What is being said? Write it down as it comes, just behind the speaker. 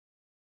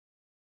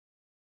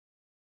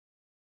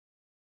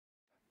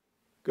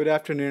Good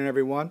afternoon,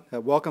 everyone.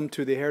 Welcome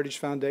to the Heritage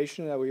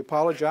Foundation. We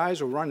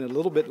apologize, we're running a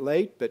little bit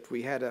late, but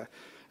we had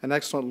an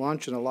excellent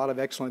lunch and a lot of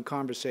excellent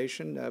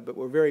conversation. But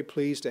we're very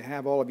pleased to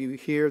have all of you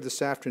here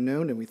this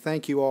afternoon, and we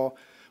thank you all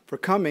for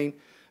coming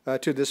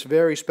to this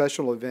very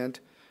special event,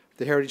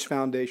 the Heritage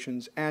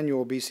Foundation's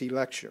annual BC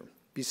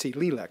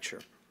Lee Lecture.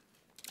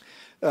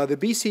 The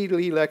BC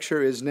Lee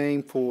Lecture is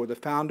named for the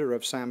founder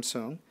of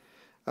Samsung,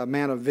 a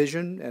man of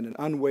vision and an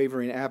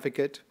unwavering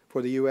advocate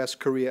for the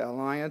U.S.-Korea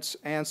alliance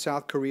and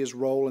South Korea's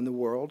role in the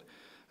world,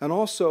 and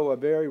also a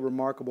very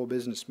remarkable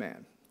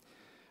businessman.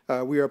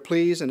 We are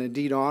pleased and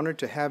indeed honored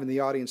to have in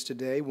the audience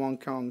today Wong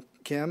Kong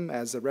Kim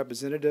as the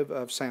representative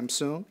of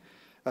Samsung.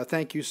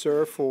 Thank you,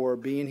 sir, for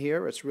being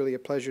here. It's really a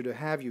pleasure to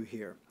have you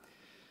here.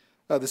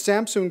 The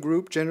Samsung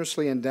Group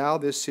generously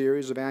endowed this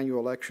series of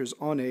annual lectures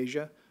on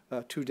Asia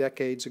 2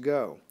 decades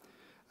ago.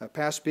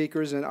 Past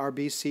speakers in our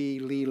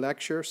BC Lee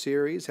Lecture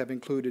series have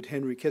included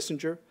Henry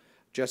Kissinger,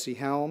 Jesse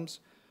Helms,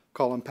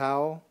 Colin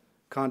Powell,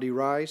 Condoleezza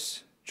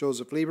Rice,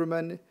 Joseph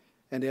Lieberman,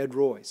 and Ed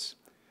Royce.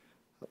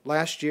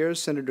 Last year,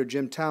 Senator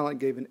Jim Talent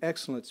gave an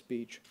excellent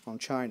speech on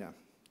China.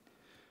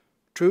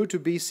 True to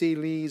BC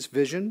Lee's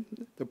vision,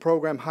 the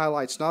program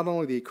highlights not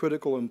only the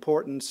critical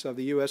importance of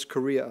the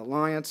U.S.-Korea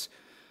alliance,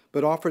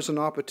 but offers an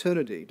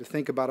opportunity to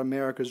think about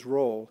America's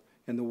role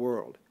in the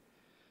world.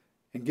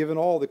 And given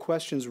all the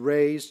questions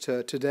raised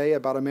today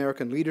about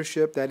American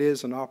leadership, that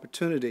is an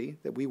opportunity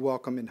that we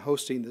welcome in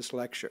hosting this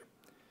lecture.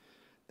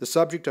 The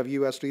subject of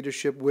U.S.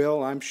 leadership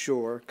will, I'm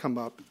sure, come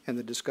up in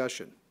the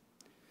discussion.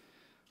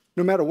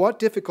 No matter what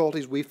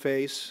difficulties we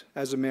face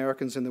as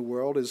Americans in the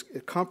world, it is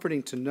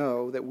comforting to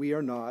know that we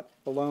are not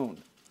alone.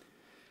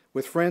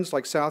 With friends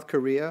like South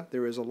Korea,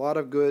 there is a lot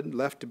of good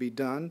left to be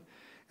done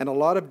and a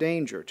lot of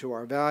danger to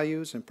our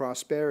values and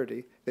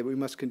prosperity that we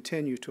must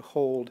continue to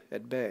hold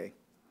at bay.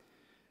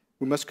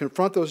 We must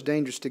confront those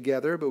dangers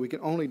together, but we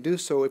can only do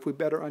so if we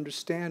better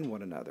understand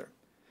one another.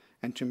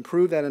 And to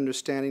improve that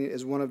understanding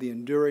is one of the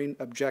enduring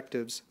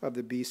objectives of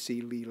the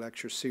BC Lee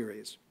Lecture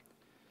Series.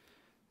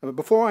 But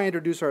before I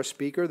introduce our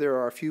speaker, there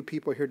are a few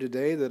people here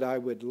today that I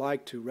would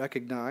like to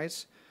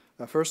recognize.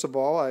 First of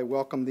all, I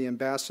welcome the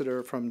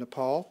ambassador from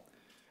Nepal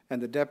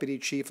and the deputy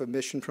chief of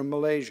mission from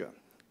Malaysia.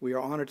 We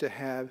are honored to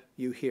have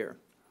you here.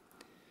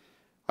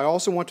 I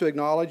also want to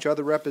acknowledge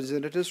other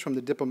representatives from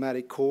the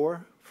diplomatic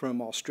corps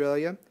from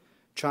Australia,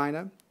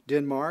 China,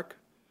 Denmark,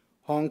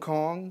 Hong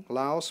Kong,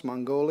 Laos,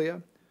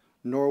 Mongolia,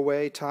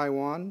 Norway,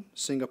 Taiwan,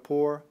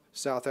 Singapore,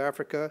 South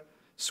Africa,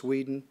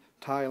 Sweden,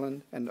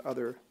 Thailand, and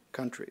other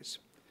countries.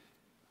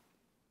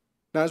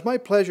 Now, it's my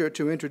pleasure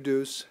to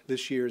introduce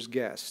this year's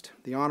guest,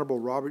 the Honorable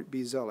Robert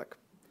B. Zoellick.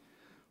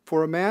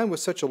 For a man with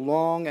such a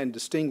long and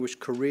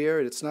distinguished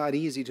career, it's not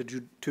easy to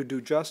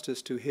do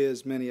justice to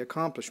his many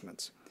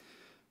accomplishments.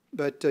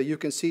 But you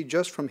can see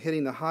just from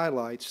hitting the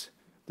highlights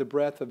the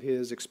breadth of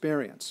his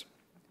experience.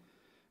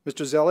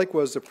 Mr. Zoellick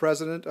was the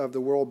president of the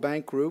World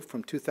Bank Group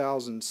from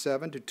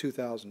 2007 to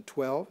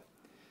 2012.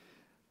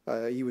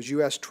 He was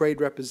U.S.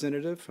 Trade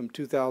Representative from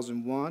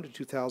 2001 to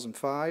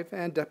 2005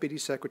 and Deputy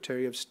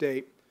Secretary of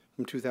State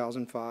from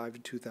 2005 to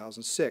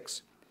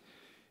 2006.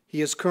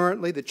 He is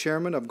currently the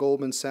chairman of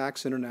Goldman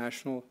Sachs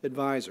International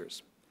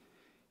Advisors.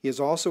 He is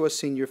also a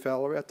senior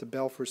fellow at the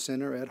Belfer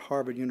Center at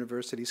Harvard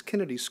University's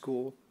Kennedy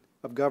School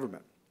of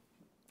Government.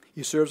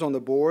 He serves on the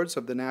boards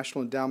of the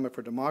National Endowment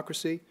for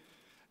Democracy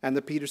and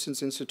the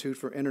Peterson's Institute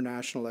for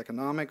International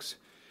Economics,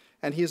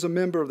 and he is a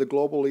member of the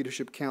Global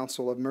Leadership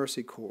Council of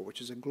Mercy Corps, which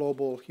is a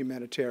global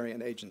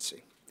humanitarian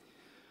agency.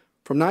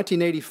 From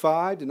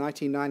 1985 to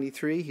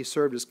 1993, he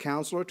served as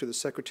counselor to the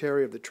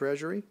Secretary of the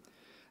Treasury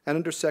and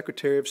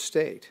Undersecretary of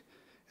State,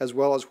 as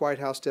well as White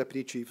House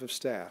Deputy Chief of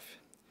Staff.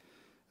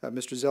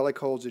 Mr. Zoellick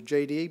holds a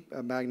J.D.,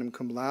 a magna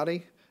cum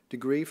laude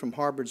degree from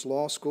Harvard's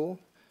Law School,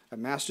 a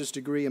master's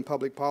degree in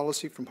public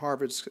policy from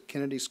Harvard's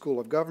Kennedy School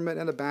of Government,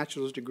 and a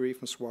bachelor's degree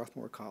from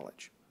Swarthmore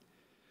College.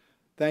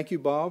 Thank you,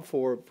 Bob,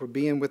 for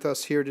being with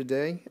us here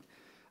today.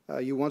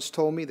 You once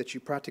told me that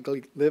you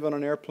practically live on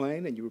an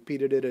airplane, and you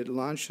repeated it at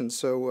lunch, and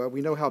so we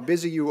know how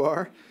busy you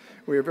are.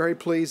 We are very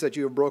pleased that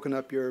you have broken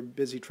up your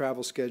busy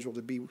travel schedule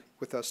to be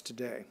with us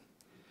today.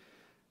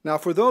 Now,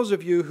 for those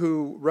of you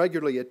who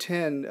regularly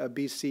attend a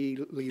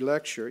BC Lee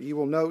Lecture, you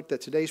will note that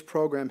today's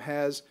program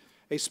has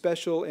a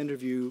special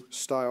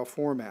interview-style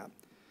format.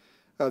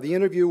 The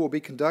interview will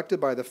be conducted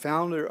by the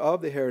founder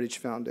of the Heritage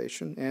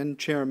Foundation and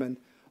chairman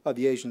of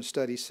the Asian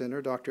Studies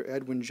Center, Dr.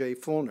 Edwin J.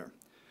 Fulner.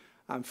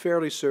 I'm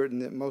fairly certain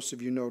that most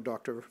of you know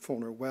Dr.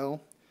 Fulner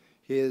well.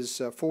 His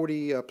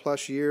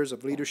 40-plus years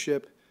of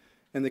leadership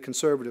in the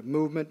conservative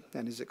movement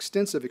and his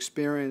extensive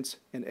experience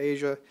in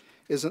Asia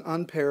is an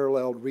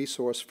unparalleled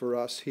resource for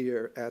us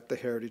here at the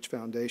Heritage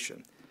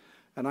Foundation.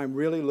 And I'm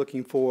really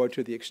looking forward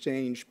to the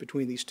exchange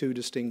between these two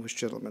distinguished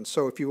gentlemen.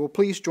 So if you will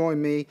please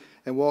join me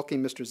in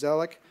welcoming Mr.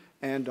 Zoellick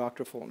and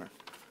Dr. Fulner.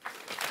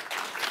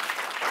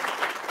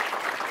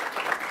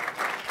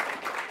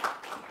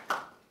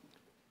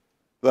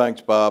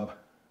 Thanks, Bob,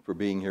 for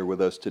being here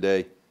with us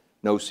today.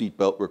 No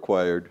seatbelt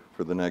required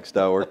for the next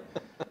hour.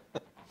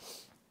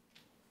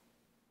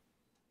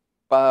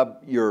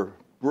 Bob, your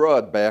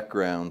broad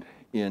background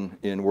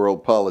in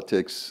world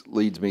politics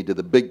leads me to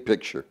the big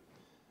picture.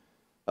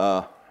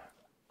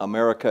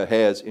 America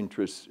has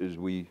interests, as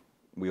we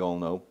all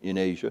know, in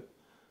Asia.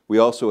 We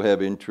also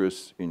have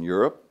interests in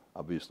Europe,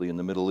 obviously in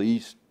the Middle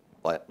East,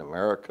 Latin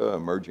America,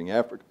 emerging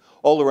Africa,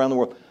 all around the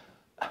world.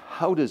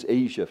 How does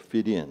Asia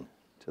fit in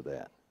to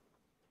that?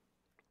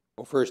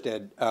 Well, first,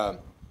 Ed,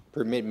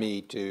 permit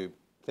me to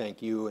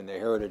thank you and the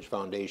Heritage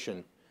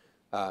Foundation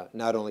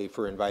not only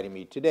for inviting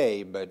me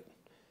today, but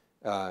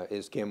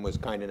as Kim was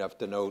kind enough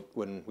to note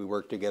when we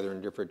worked together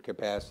in different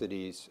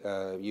capacities,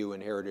 you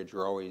and Heritage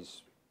were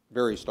always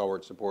very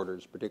stalwart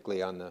supporters,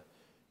 particularly on the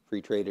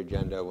free trade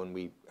agenda when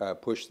we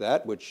pushed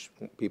that, which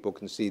people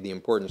can see the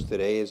importance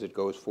today as it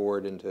goes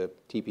forward into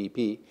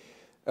TPP.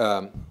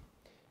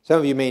 Some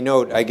of you may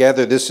note, I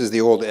gather this is the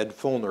old Ed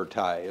Fulner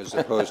tie as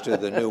opposed to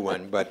the new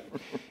one, but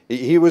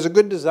he was a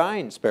good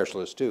design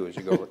specialist too as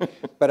you go.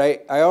 But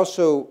I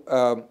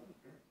also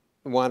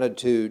wanted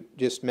to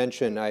just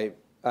mention,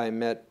 I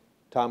met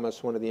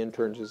Thomas, one of the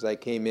interns, as I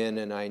came in,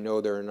 and I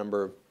know there are a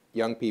number of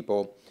young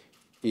people,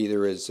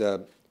 either as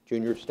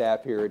junior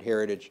staff here at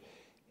Heritage,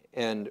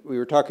 and we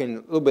were talking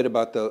a little bit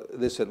about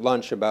this at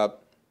lunch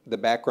about the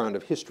background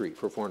of history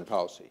for foreign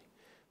policy.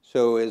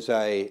 So as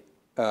I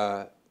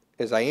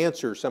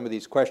answer some of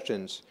these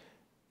questions,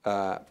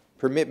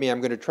 permit me, I'm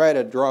going to try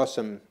to draw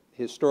some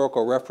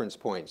historical reference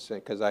points,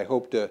 because I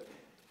hope to,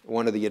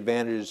 one of the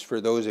advantages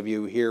for those of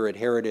you here at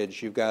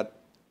Heritage, you've got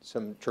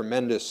some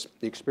tremendous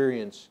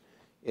experience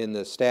in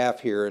the staff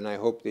here, and I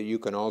hope that you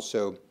can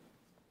also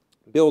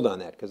build on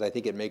that, because I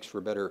think it makes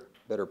for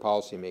better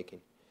policy making.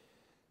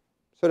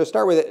 So to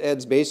start with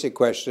Ed's basic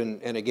question,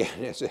 and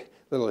again, as a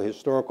little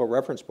historical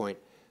reference point,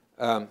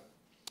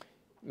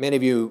 many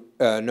of you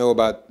know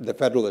about the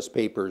Federalist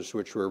Papers,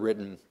 which were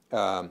written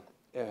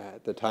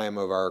at the time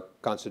of our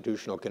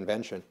Constitutional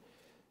Convention.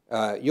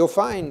 You'll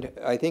find,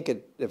 I think,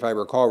 if I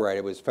recall right,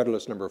 it was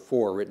Federalist number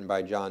 4, written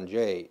by John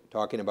Jay,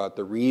 talking about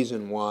the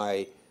reason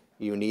why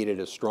you needed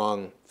a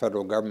strong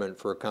federal government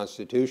for a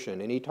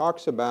constitution. And he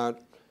talks about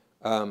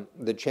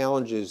the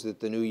challenges that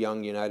the new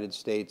young United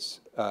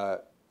States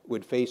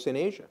would face in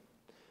Asia,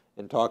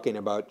 and talking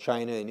about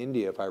China and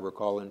India, if I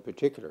recall, in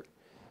particular.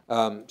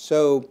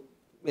 So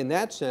in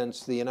that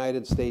sense, the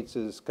United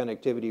States'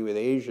 connectivity with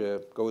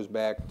Asia goes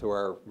back to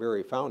our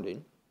very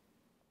founding.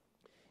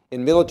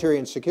 In military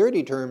and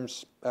security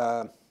terms,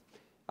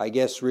 I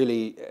guess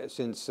really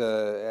since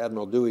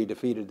Admiral Dewey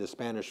defeated the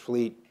Spanish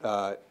fleet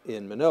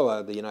in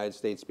Manila, the United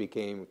States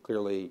became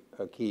clearly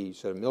a key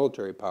sort of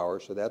military power,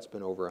 so that's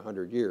been over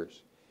 100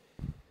 years.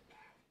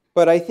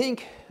 But I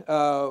think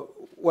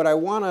what I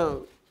want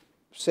to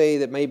say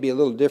that may be a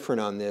little different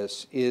on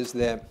this is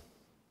that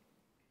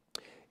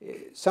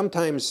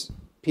sometimes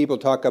people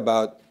talk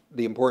about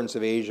the importance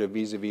of Asia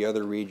vis-a-vis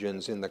other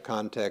regions in the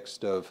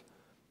context of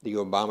the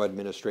Obama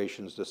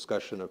administration's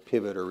discussion of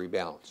pivot or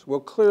rebalance. Well,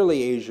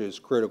 clearly Asia is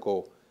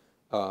critical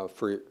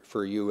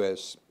for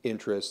U.S.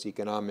 interests,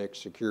 economic,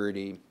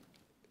 security,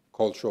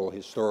 cultural,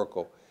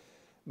 historical.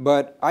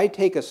 But I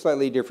take a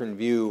slightly different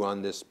view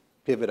on this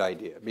pivot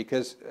idea,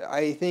 because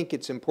I think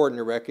it's important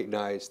to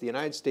recognize the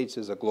United States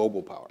is a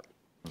global power.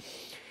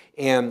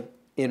 And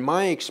in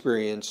my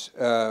experience,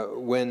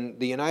 when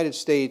the United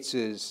States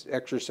is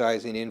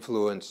exercising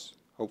influence,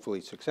 hopefully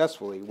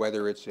successfully,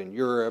 whether it's in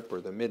Europe or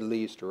the Middle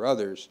East or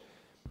others,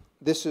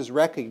 this is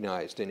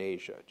recognized in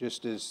Asia,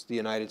 just as the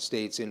United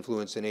States'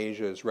 influence in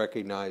Asia is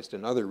recognized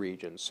in other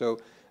regions. So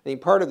I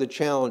think part of the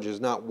challenge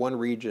is not one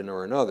region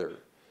or another,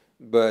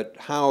 but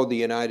how the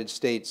United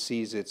States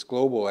sees its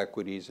global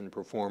equities and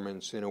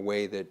performance in a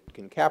way that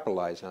can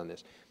capitalize on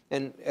this.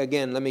 And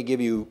again, let me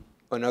give you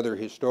another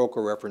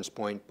historical reference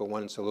point, but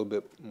one that's a little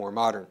bit more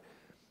modern.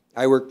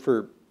 I worked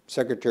for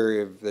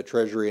Secretary of the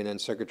Treasury and then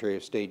Secretary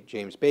of State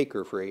James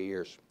Baker for 8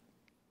 years.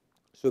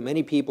 So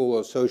many people will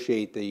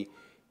associate the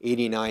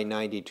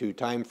 89-92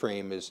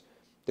 timeframe as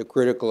the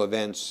critical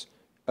events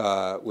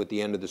with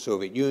the end of the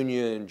Soviet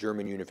Union,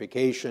 German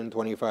unification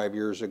 25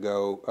 years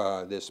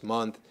ago this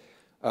month,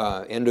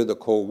 end of the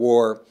Cold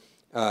War.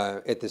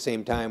 At the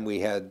same time, we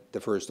had the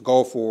first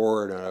Gulf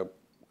War and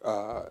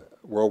a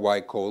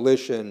worldwide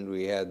coalition.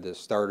 We had the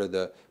start of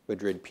the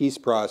Madrid peace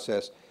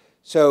process.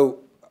 So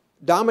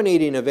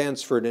dominating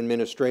events for an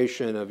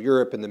administration of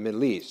Europe and the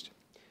Middle East.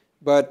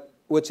 But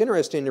what's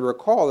interesting to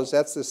recall is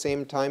that's the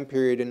same time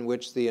period in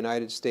which the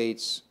United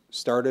States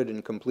started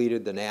and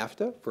completed the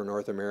NAFTA for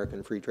North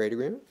American Free Trade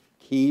Agreement,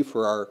 key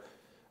for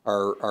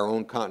our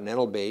own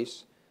continental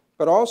base.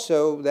 But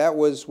also that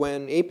was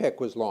when APEC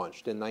was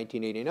launched in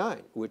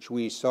 1989, which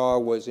we saw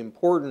was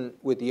important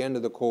with the end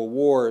of the Cold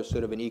War as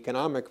sort of an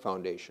economic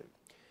foundation.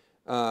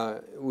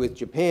 With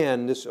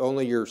Japan, this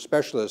only your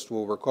specialist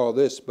will recall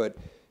this, but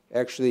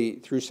actually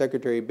through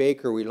Secretary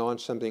Baker, we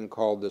launched something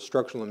called the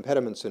Structural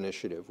Impediments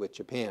Initiative with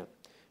Japan,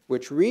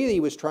 which really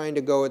was trying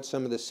to go at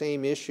some of the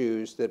same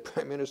issues that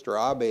Prime Minister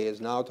Abe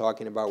is now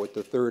talking about with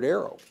the third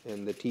arrow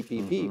and the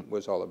TPP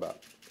was all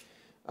about.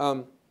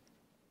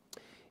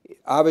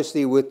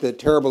 obviously, with the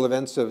terrible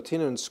events of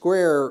Tiananmen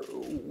Square,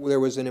 there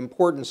was an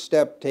important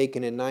step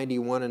taken in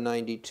 91 and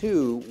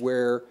 92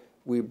 where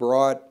we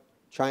brought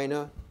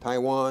China,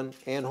 Taiwan,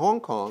 and Hong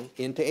Kong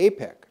into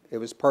APEC. It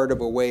was part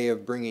of a way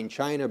of bringing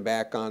China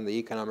back on the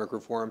economic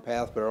reform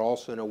path, but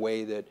also in a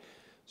way that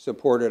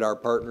supported our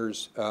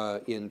partners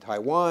in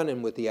Taiwan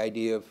and with the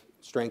idea of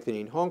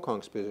strengthening Hong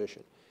Kong's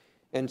position.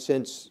 And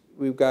since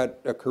we've got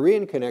a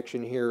Korean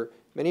connection here,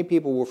 many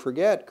people will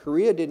forget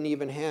Korea didn't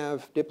even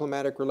have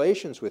diplomatic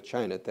relations with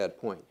China at that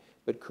point.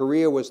 But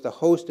Korea was the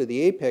host of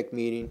the APEC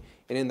meeting,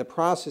 and in the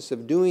process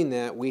of doing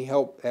that, we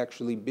helped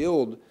actually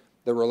build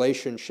the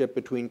relationship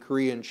between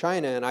Korea and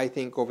China, and I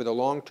think over the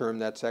long term,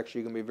 that's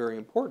actually going to be very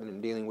important in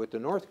dealing with the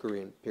North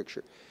Korean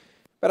picture.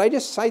 But I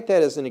just cite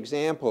that as an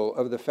example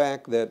of the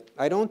fact that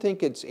I don't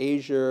think it's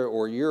Asia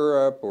or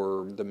Europe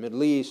or the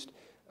Middle East.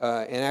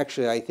 And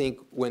actually, I think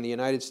when the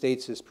United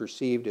States is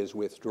perceived as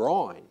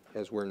withdrawing,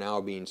 as we're now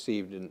being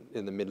perceived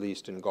in the Middle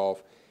East and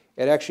Gulf,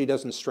 it actually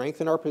doesn't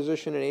strengthen our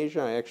position in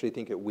Asia. I actually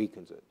think it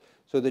weakens it.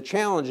 So the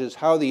challenge is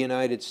how the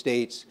United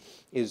States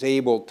is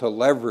able to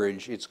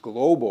leverage its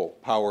global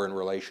power and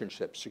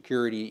relationships,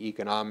 security,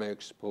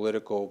 economics,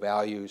 political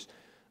values,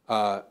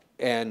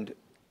 and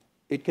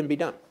it can be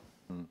done.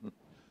 Mm-hmm.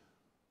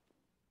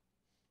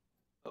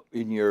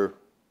 In your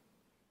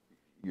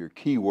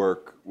key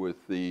work with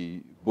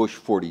the Bush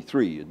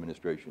 43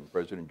 administration,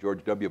 President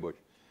George W. Bush,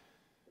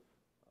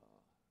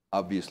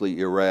 obviously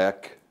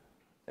Iraq,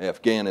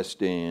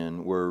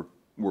 Afghanistan were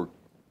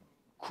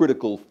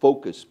critical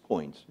focus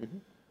points. Mm-hmm.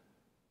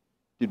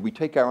 Did we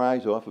take our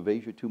eyes off of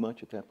Asia too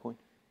much at that point?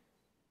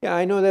 Yeah,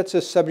 I know that's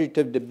a subject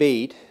of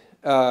debate.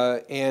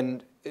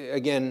 And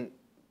again,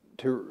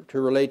 to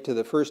relate to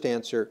the first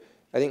answer,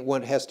 I think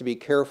one has to be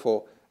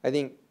careful. I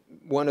think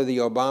one of the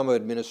Obama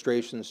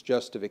administration's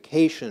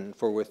justification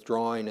for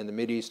withdrawing in the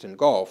Mideast and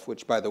Gulf,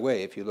 which, by the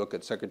way, if you look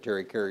at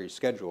Secretary Kerry's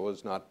schedule,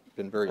 has not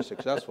been very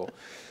successful,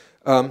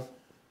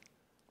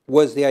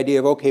 was the idea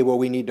of, okay, well,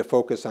 we need to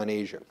focus on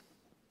Asia.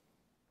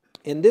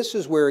 And this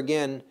is where,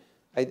 again,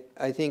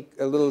 I think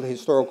a little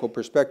historical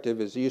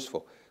perspective is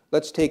useful.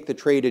 Let's take the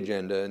trade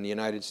agenda and the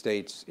United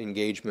States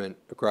engagement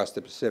across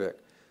the Pacific.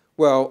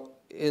 Well,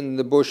 in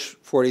the Bush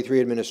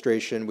 43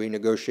 administration, we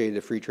negotiated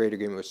a free trade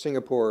agreement with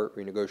Singapore,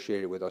 we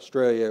negotiated with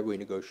Australia, we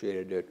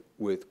negotiated it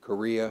with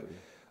Korea.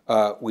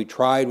 We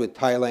tried with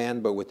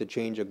Thailand, but with the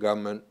change of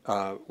government,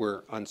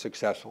 we're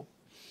unsuccessful.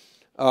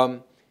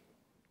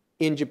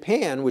 In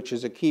Japan, which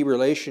is a key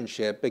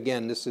relationship,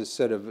 again, this is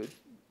sort of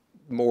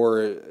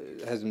more,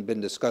 hasn't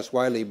been discussed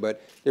widely,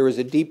 but there was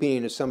a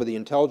deepening of some of the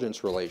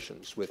intelligence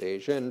relations with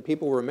Asia, and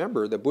people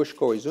remember the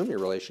Bush-Koizumi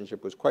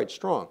relationship was quite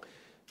strong.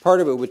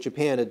 Part of it with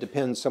Japan, it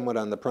depends somewhat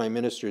on the prime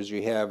ministers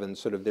you have and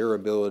sort of their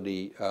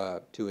ability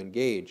to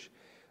engage.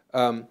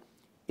 You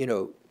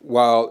know,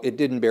 while it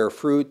didn't bear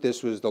fruit,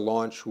 this was the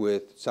launch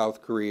with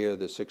South Korea,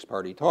 the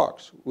six-party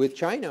talks. With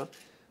China,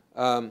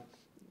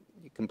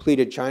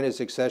 completed China's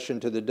accession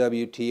to the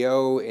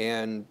WTO,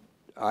 and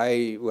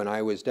when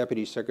I was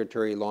Deputy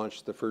Secretary,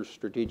 launched the first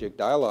strategic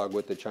dialogue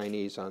with the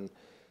Chinese on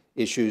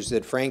issues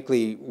that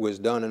frankly was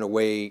done in a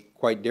way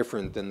quite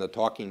different than the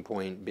talking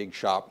point big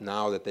shop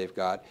now that they've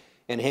got.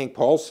 And Hank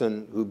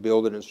Paulson, who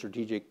built it in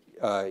strategic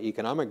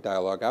economic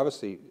dialogue,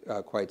 obviously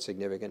quite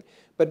significant.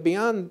 But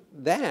beyond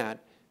that,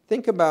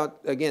 think about,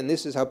 again,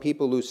 this is how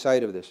people lose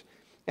sight of this.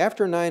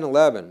 After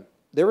 9/11,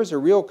 there was a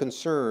real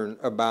concern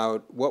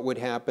about what would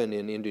happen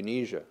in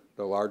Indonesia,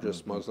 the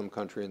largest Muslim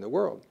country in the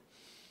world.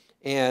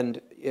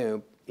 And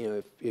you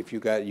know, if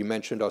you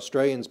mentioned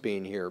Australians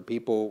being here,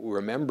 people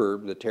remember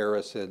the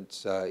terrorist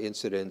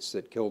incidents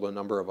that killed a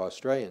number of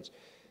Australians.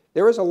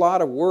 There was a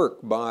lot of work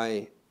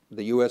by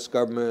the U.S.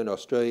 government,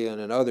 Australia,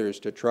 and others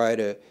to try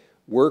to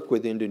work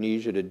with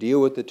Indonesia to deal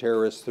with the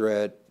terrorist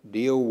threat,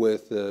 deal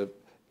with the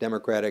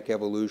democratic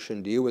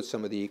evolution, deal with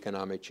some of the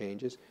economic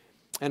changes.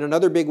 And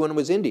another big one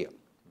was India.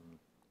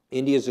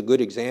 India is a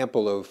good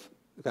example of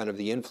kind of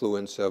the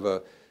influence of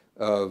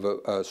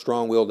a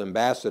strong-willed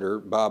ambassador,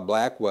 Bob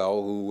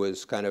Blackwell, who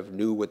was kind of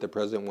knew what the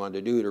president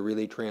wanted to do to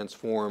really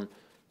transform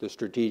the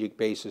strategic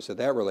basis of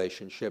that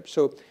relationship.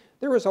 So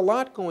there was a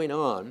lot going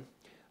on.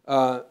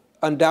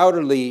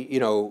 Undoubtedly, you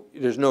know,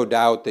 there's no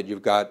doubt that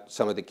you've got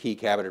some of the key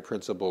cabinet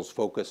principles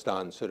focused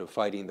on sort of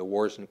fighting the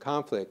wars and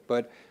conflict,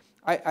 but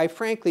I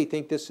frankly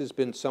think this has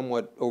been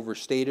somewhat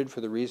overstated for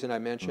the reason I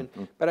mentioned.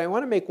 But I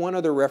want to make one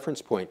other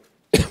reference point,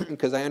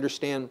 because I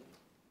understand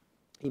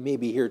he may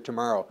be here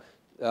tomorrow,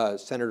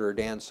 Senator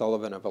Dan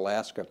Sullivan of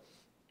Alaska.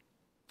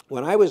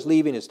 When I was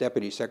leaving as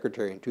Deputy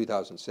Secretary in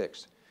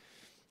 2006,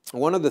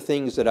 one of the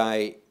things that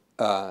I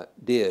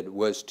did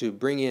was to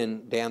bring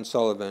in Dan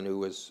Sullivan, who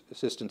was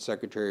Assistant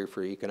Secretary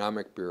for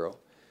Economic Bureau,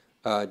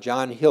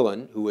 John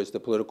Hillen, who was the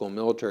Political and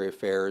Military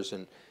Affairs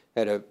and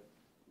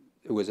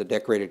was a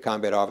decorated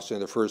combat officer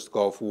in the first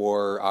Gulf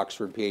War,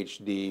 Oxford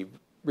PhD,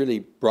 really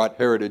brought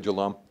Heritage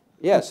alum.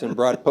 Yes, and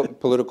brought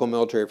political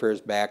military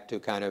affairs back to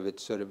kind of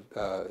its sort of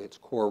its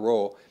core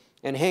role.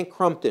 And Hank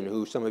Crumpton,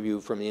 who some of you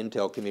from the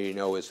Intel community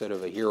know is sort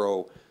of a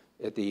hero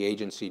at the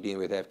agency dealing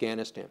with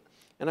Afghanistan.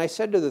 And I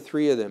said to the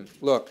three of them,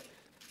 look,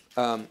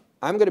 I'm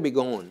going to be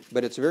going,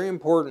 but it's very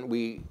important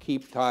we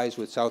keep ties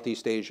with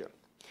Southeast Asia.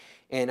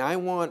 And I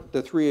want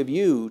the three of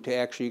you to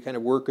actually kind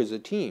of work as a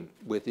team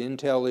with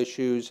intel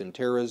issues and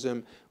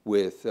terrorism,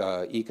 with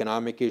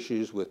economic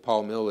issues, with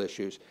Paul Mill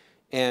issues,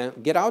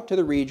 and get out to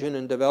the region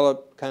and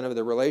develop kind of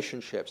the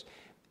relationships.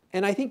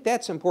 And I think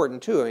that's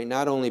important too. I mean,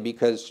 not only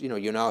because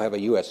you now have a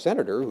U.S.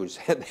 senator who's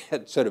had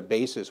that sort of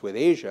basis with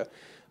Asia,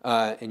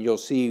 and you'll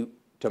see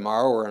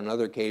tomorrow or on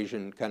another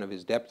occasion kind of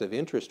his depth of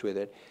interest with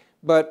it,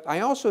 but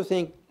I also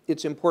think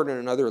it's important at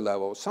another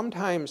level.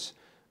 Sometimes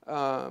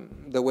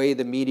the way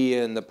the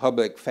media and the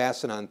public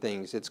fasten on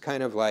things, it's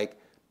kind of like,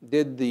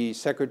 did the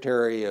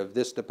secretary of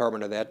this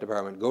department or that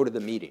department go to the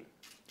meeting?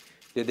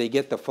 Did they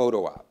get the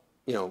photo op?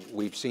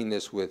 We've seen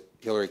this with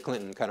Hillary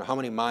Clinton, kind of how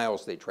many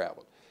miles they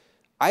traveled.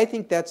 I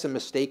think that's a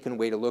mistaken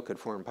way to look at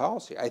foreign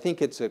policy. I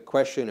think it's a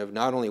question of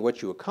not only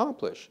what you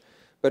accomplish,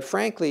 but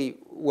frankly,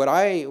 when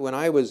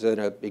I was in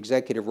an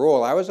executive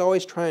role, I was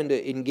always trying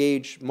to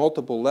engage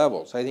multiple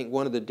levels. I think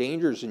one of the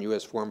dangers in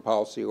U.S. foreign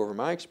policy over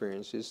my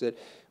experience is that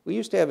we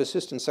used to have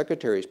assistant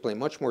secretaries play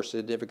much more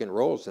significant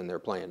roles than they're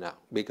playing now,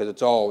 because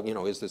it's all,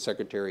 is the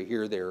secretary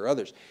here, there, or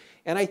others.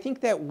 And I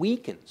think that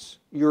weakens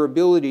your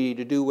ability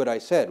to do what I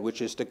said,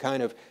 which is to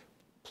kind of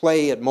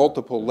play at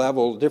multiple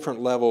levels, different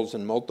levels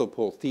in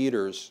multiple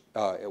theaters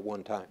at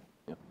one time.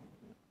 Yeah.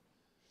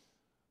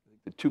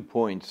 The 2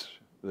 points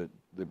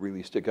that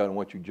really stick out in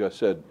what you just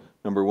said.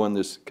 Number one,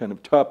 this kind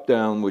of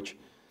top-down, which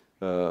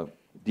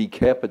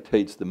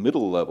decapitates the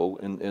middle level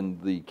and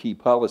the key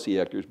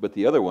policy actors. But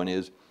the other one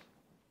is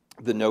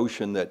the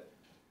notion that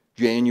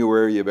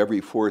January of every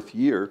fourth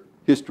year,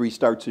 history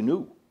starts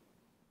anew,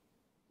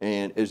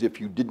 and as if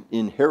you didn't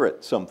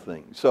inherit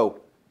something. So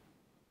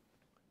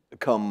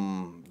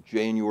come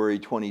January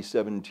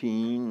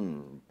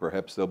 2017,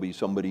 perhaps there'll be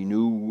somebody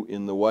new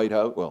in the White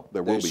House. Well,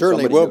 there will be.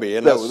 Certainly will be,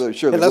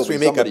 unless we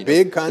make a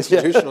big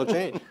constitutional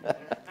change.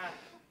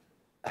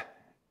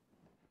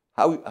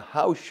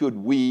 How should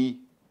we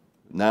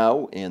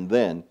now and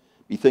then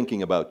be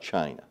thinking about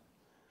China?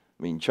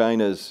 I mean,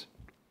 China's,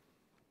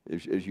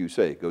 as you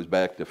say, it goes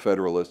back to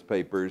Federalist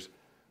Papers,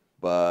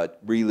 but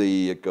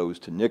really it goes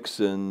to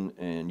Nixon,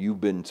 and you've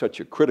been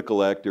such a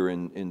critical actor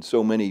in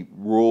so many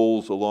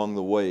roles along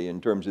the way in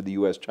terms of the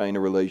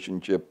U.S.-China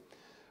relationship.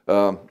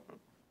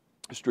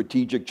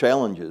 Strategic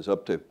challenges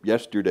up to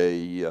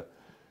yesterday,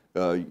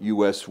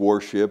 U.S.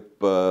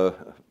 warship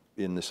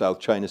in the South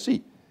China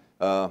Sea.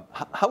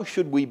 How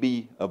should we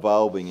be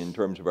evolving in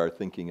terms of our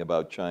thinking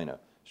about China?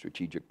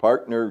 Strategic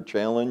partner,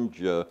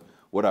 challenge,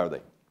 what are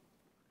they?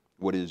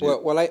 What is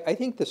it? Well, I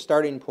think the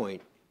starting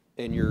point,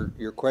 and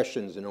your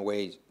questions in a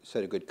way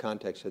set a good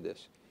context of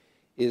this,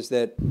 is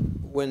that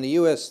when the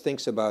U.S.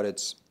 thinks about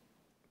its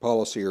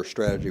policy or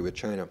strategy with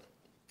China,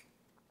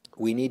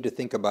 we need to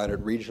think about it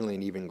regionally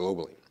and even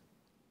globally.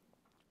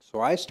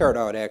 So I start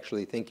out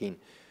actually thinking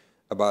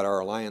about our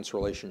alliance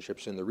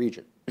relationships in the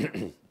region.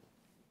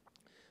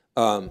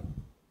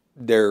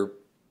 They're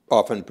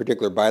often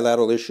particular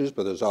bilateral issues,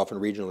 but there's often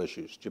regional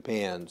issues.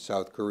 Japan,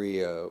 South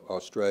Korea,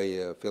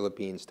 Australia,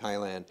 Philippines,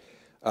 Thailand,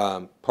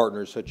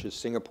 partners such as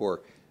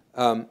Singapore.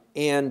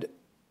 And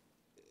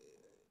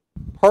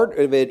part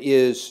of it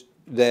is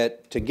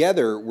that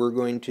together we're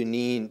going to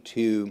need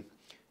to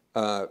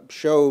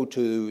show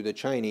to the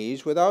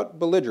Chinese, without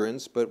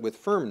belligerence, but with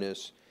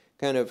firmness,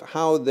 kind of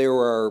how there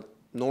are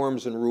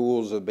norms and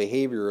rules of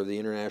behavior of the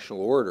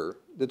international order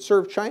that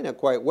serve China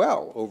quite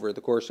well over the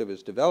course of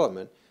its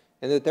development,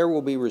 and that there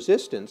will be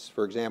resistance,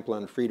 for example,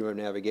 on freedom of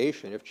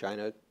navigation if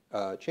China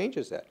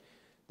changes that.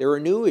 There are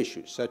new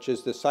issues, such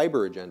as the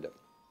cyber agenda,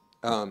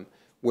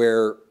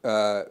 where,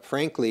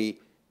 frankly,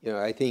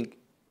 I think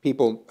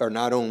people are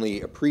not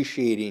only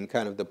appreciating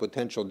kind of the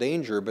potential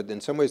danger, but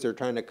in some ways they're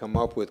trying to come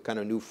up with kind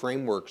of new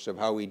frameworks of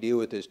how we deal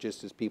with this,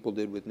 just as people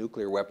did with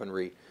nuclear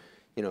weaponry,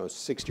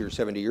 60 or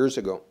 70 years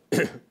ago.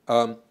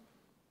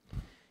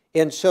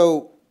 And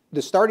so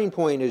the starting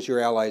point is your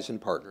allies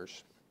and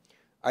partners.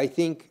 I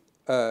think,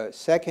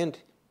 second,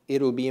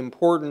 it'll be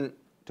important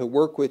to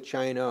work with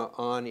China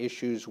on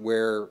issues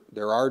where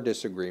there are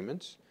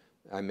disagreements.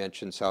 I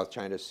mentioned South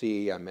China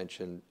Sea, I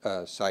mentioned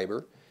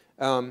cyber,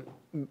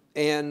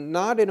 and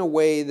not in a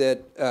way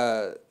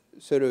that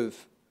sort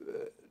of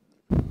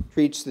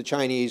treats the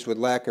Chinese with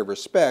lack of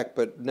respect,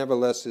 but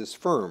nevertheless is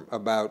firm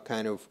about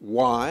kind of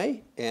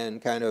why,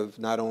 and kind of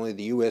not only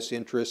the U.S.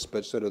 interests,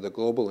 but sort of the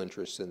global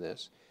interests in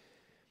this.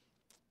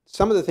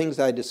 Some of the things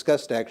I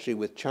discussed actually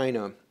with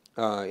China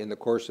in the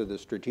course of the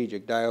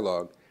strategic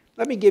dialogue.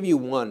 Let me give you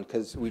one,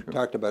 because we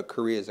talked about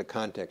Korea as a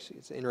context.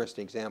 It's an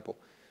interesting example.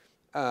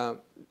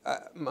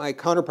 My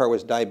counterpart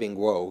was Dai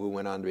Bingguo, who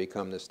went on to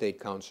become the state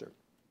counselor.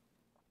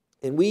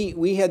 And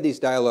we had these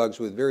dialogues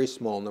with a very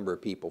small number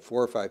of people,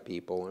 4 or 5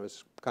 people, and it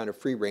was kind of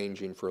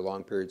free-ranging for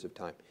long periods of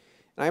time.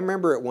 And I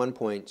remember at one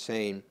point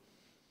saying,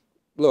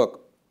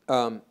 look,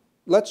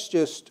 let's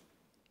just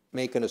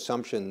make an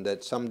assumption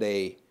that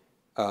someday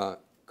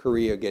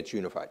Korea gets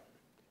unified.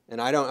 And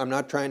I'm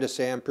not trying to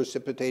say I'm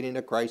precipitating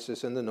a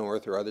crisis in the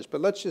North or others,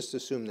 but let's just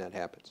assume that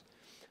happens.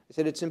 I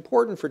said it's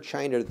important for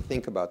China to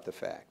think about the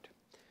fact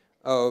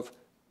of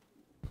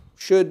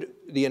should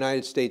the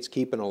United States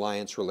keep an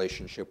alliance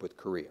relationship with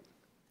Korea?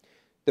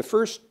 The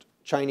first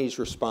Chinese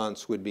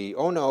response would be,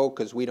 oh no,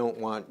 because we don't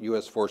want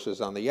U.S.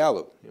 forces on the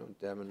Yalu.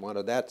 They haven't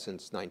wanted that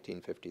since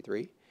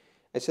 1953.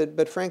 I said,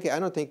 but frankly, I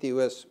don't think the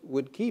U.S.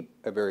 would keep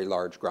a very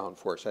large ground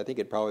force. I think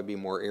it'd probably be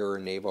more air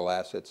and naval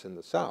assets in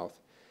the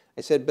South.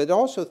 I said, but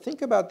also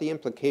think about the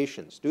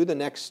implications. Do the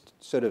next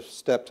sort of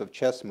steps of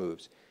chess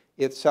moves.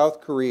 If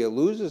South Korea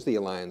loses the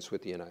alliance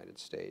with the United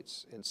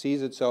States and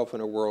sees itself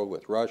in a world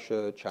with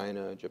Russia,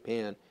 China,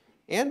 Japan,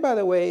 and by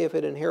the way, if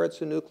it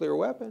inherits a nuclear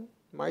weapon,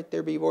 might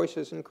there be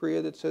voices in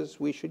Korea that says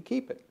we should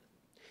keep it?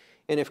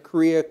 And if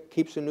Korea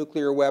keeps a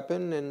nuclear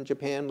weapon and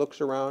Japan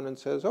looks around and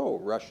says, oh,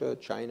 Russia,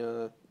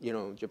 China,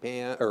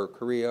 Japan, or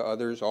Korea,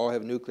 others all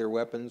have nuclear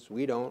weapons,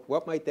 we don't,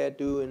 what might that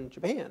do in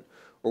Japan?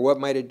 Or what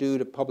might it do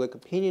to public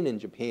opinion in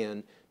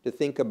Japan to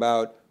think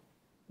about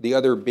the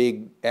other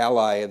big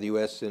ally of the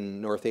U.S. in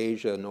North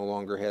Asia no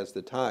longer has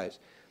the ties?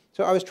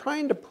 So I was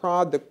trying to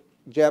prod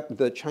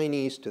the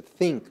Chinese to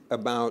think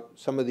about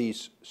some of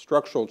these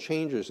structural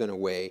changes in a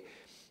way,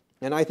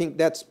 and I think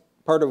that's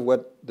part of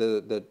what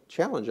the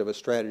challenge of a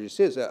strategist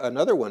is.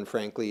 Another one,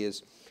 frankly,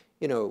 is,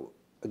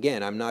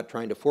 again, I'm not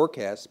trying to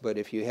forecast, but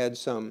if you had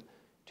some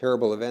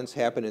terrible events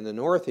happen in the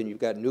North and you've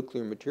got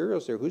nuclear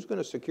materials there, who's going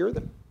to secure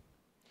them?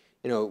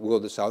 Will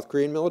the South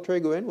Korean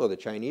military go in? Will the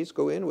Chinese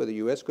go in? Will the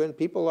U.S. go in?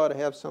 People ought to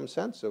have some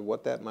sense of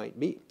what that might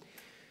be.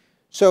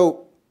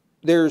 So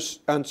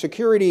on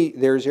security,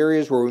 there's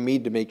areas where we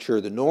need to make sure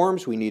the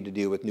norms, we need to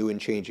deal with new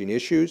and changing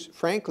issues.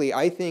 Frankly,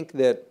 I think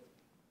that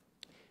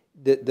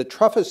the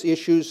toughest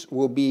issues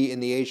will be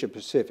in the Asia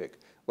Pacific.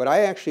 What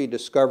I actually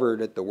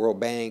discovered at the World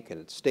Bank and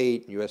at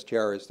State and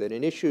USTR is that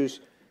in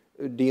issues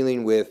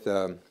dealing with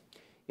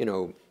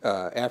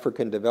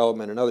African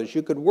development and others,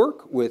 you could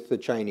work with the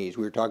Chinese.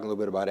 We were talking a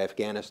little bit about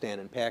Afghanistan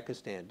and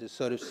Pakistan to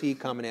sort of see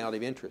commonality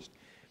of interest.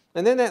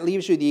 And then that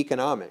leaves you the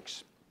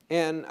economics.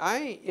 And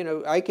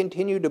I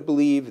continue to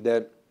believe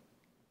that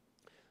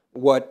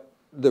what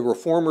the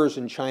reformers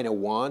in China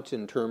want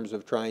in terms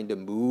of trying to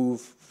move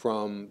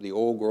from the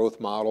old growth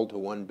model to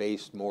one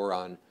based more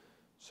on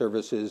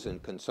services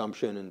and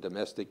consumption and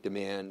domestic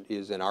demand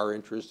is in our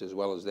interest as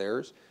well as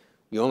theirs.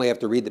 You only have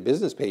to read the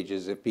business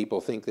pages if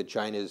people think that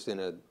China is in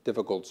a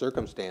difficult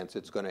circumstance.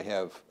 It's going to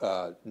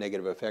have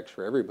negative effects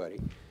for everybody.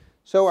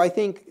 So I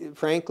think,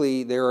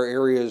 frankly, there are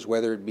areas,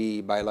 whether it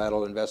be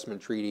bilateral investment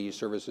treaties,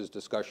 services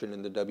discussion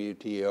in the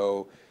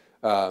WTO,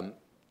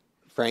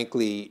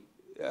 frankly,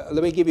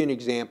 let me give you an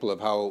example of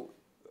how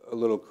a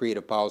little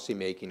creative policy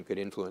making could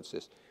influence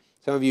this.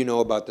 Some of you know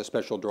about the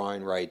special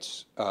drawing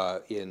rights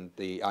in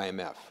the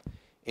IMF,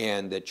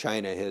 and that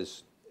China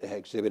has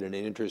exhibited an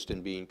interest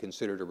in being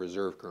considered a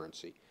reserve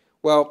currency.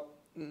 Well,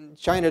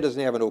 China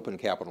doesn't have an open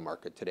capital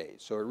market today,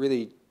 so it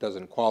really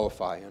doesn't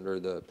qualify under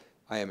the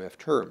IMF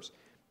terms.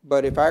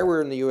 But if I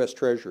were in the U.S.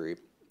 Treasury,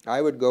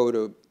 I would go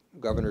to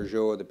Governor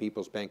Zhou of the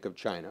People's Bank of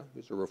China,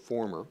 who's a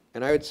reformer,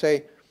 and I would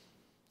say,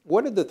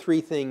 what are the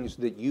three things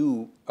that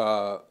you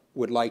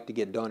would like to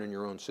get done in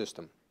your own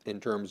system in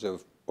terms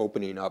of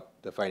opening up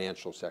the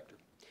financial sector?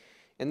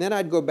 And then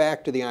I'd go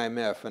back to the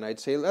IMF and I'd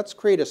say, let's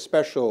create a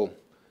special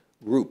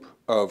group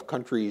of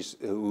countries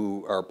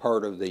who are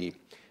part of the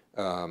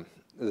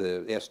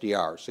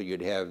SDR. So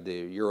you'd have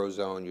the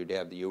Eurozone, you'd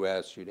have the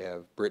US, you'd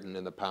have Britain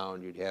and the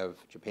pound, you'd have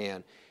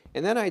Japan.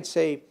 And then I'd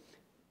say,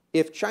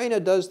 if China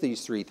does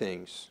these three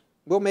things,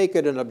 we'll make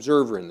it an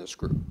observer in this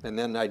group. And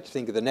then I'd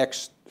think of the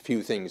next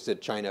few things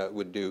that China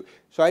would do.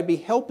 So I'd be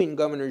helping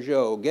Governor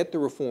Zhou get the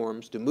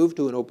reforms to move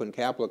to an open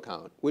capital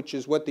account, which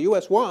is what the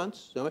U.S.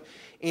 wants.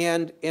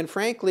 And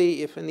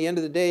frankly, if in the end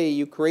of the day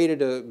you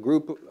created a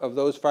group of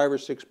those 5 or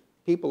 6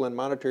 people in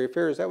monetary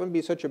affairs, that wouldn't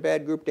be such a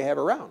bad group to have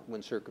around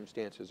when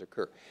circumstances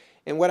occur.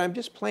 And what I'm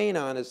just playing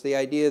on is the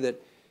idea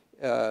that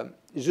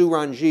Zhu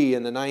Ranji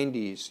in the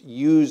 90s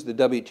used the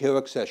WTO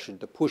accession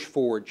to push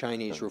forward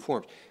Chinese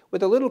reforms.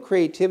 With a little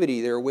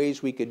creativity, there are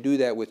ways we could do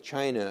that with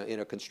China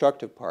in a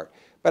constructive part.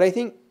 But I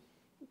think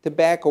to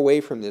back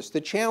away from this,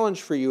 the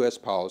challenge for U.S.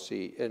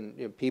 policy,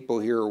 and people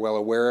here are well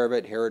aware of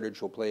it,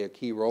 Heritage will play a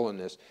key role in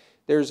this,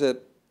 there's a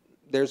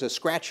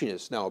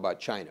scratchiness now about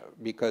China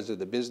because of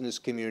the business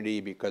community,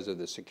 because of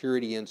the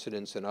security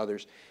incidents and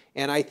others.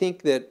 And I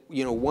think that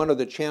one of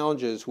the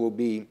challenges will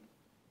be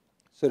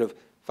sort of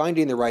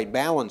finding the right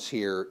balance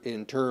here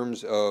in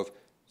terms of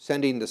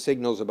sending the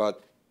signals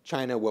about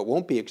China, what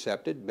won't be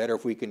accepted, better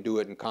if we can do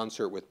it in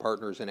concert with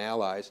partners and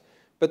allies,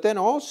 but then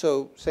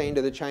also saying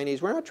to the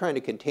Chinese, we're not trying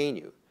to contain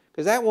you,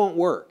 because that won't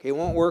work. It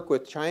won't work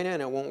with China,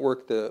 and it won't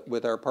work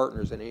with our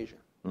partners in Asia.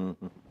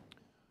 Mm-hmm.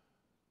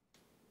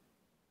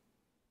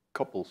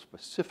 Couple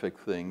specific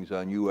things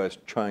on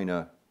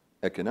U.S.-China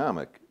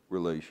economic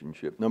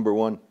relationship. Number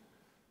one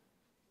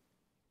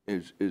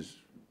is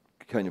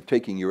kind of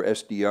taking your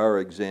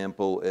SDR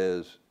example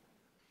as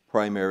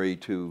primary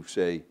to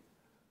say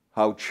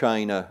how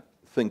China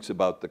thinks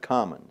about the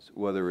commons,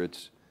 whether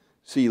it's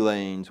sea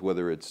lanes,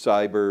 whether it's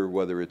cyber,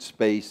 whether it's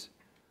space.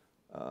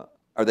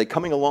 Are they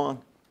coming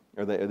along?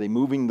 Are they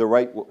moving the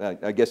right way?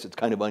 I guess it's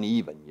kind of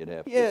uneven, you'd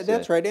have to say. Yeah,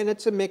 that's right, and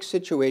it's a mixed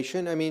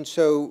situation. I mean,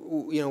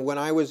 so, you know, when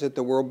I was at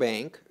the World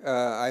Bank,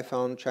 I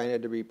found China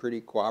to be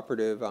pretty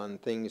cooperative on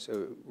things,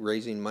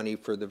 raising money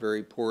for the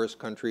very poorest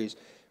countries.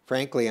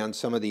 Frankly, on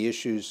some of the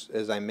issues,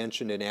 as I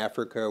mentioned, in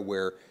Africa,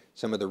 where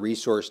some of the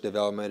resource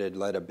development had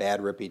led a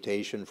bad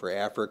reputation for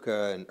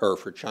Africa, or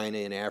for China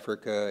in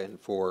Africa, and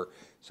for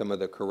some of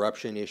the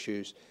corruption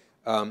issues.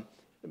 You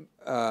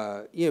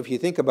know, if you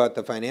think about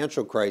the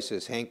financial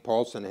crisis, Hank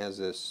Paulson has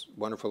this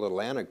wonderful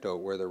little anecdote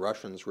where the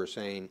Russians were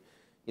saying,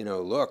 you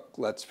know, look,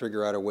 let's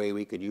figure out a way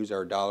we could use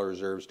our dollar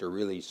reserves to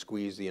really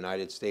squeeze the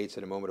United States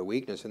at a moment of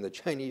weakness. And the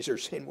Chinese are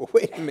saying, well,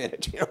 wait a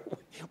minute, you know,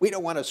 we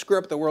don't want to screw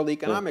up the world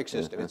economic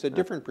system. It's a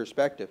different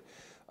perspective.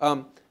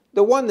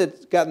 The one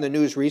that's gotten the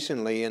news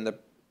recently, and the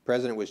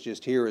president was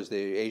just here, is the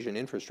Asian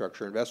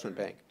Infrastructure Investment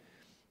Bank.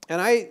 And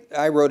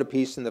I wrote a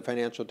piece in the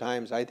Financial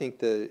Times. I think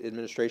the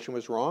administration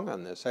was wrong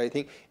on this. I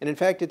think, and in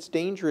fact, it's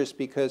dangerous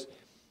because,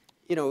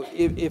 you know,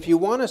 if you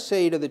want to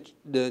say to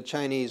the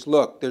Chinese,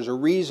 look, there's a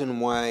reason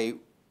why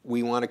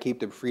we want to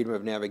keep the freedom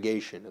of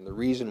navigation, and the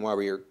reason why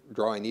we are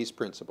drawing these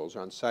principles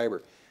on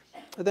cyber,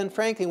 then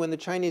frankly, when the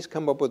Chinese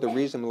come up with a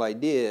reasonable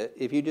idea,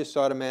 if you just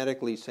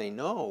automatically say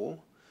no,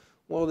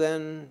 well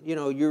then, you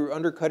know, you're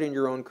undercutting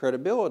your own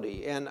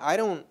credibility. And I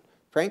don't,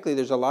 frankly,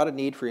 there's a lot of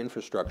need for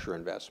infrastructure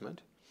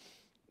investment.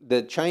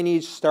 The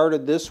Chinese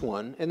started this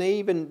one, and they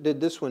even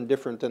did this one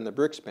different than the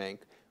BRICS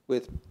Bank,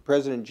 with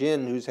President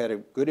Jin, who's had a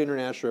good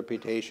international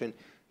reputation.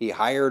 He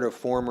hired a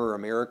former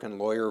American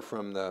lawyer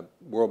from the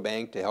World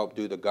Bank to help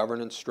do the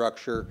governance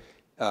structure.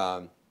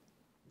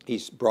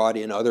 He's brought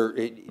in other,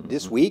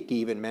 this week he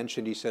even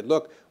mentioned, he said,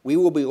 look, we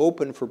will be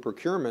open for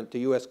procurement to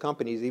U.S.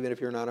 companies even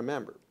if you're not a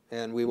member,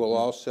 and we will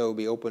also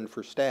be open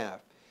for staff.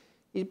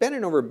 He's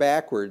bending over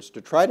backwards to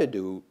try to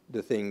do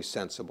the things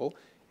sensible.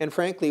 And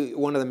frankly,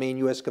 one of the main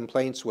U.S.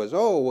 complaints was,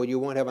 oh, well, you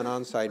won't have an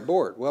on-site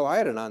board. Well, I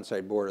had an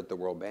on-site board at the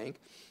World Bank,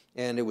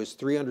 and it was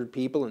 300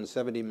 people and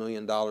 $70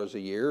 million a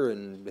year,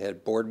 and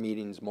had board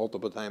meetings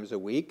multiple times a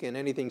week, and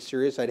anything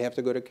serious, I'd have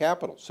to go to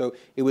Capitol. So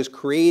it was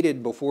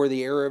created before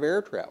the era of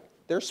air travel.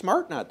 They're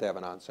smart not to have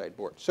an on-site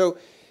board. So,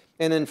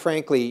 and then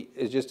frankly,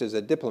 just as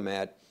a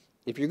diplomat,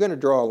 if you're going to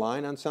draw a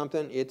line on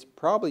something, it's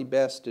probably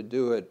best to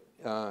do it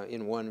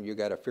in one you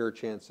got a fair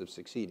chance of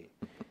succeeding.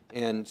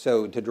 And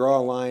so to draw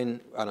a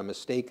line on a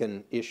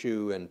mistaken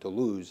issue and to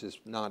lose is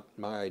not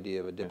my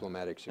idea of a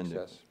diplomatic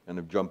success. And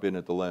to jump in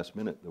at the last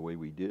minute the way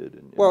we did.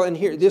 And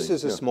here, this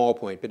is a small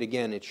point, but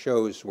again, it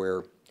shows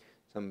where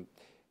some,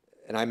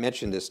 and I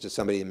mentioned this to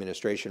somebody in the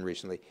administration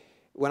recently.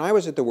 When I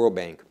was at the World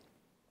Bank,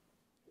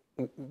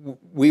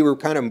 we were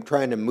kind of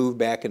trying to move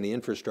back in the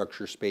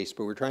infrastructure space,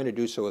 but we're trying to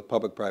do so with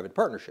public-private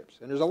partnerships.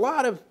 And there's a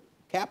lot of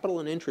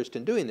capital and interest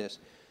in doing this,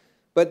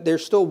 but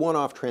there's still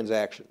one-off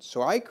transactions.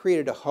 So I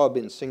created a hub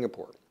in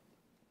Singapore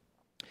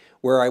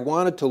where I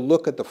wanted to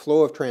look at the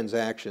flow of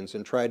transactions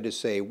and tried to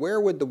say,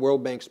 where would the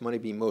World Bank's money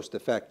be most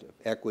effective?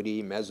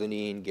 Equity,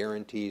 mezzanine,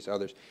 guarantees,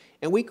 others.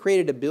 And we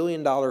created a $1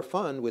 billion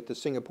fund with the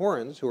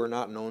Singaporeans, who are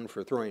not known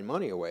for throwing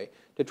money away,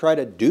 to try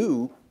to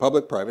do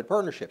public-private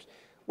partnerships.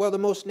 Well, the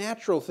most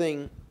natural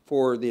thing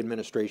for the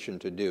administration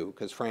to do,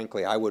 because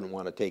frankly, I wouldn't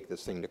want to take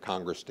this thing to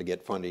Congress to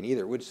get funding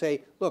either, would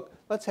say, look,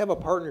 let's have a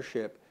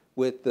partnership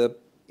with the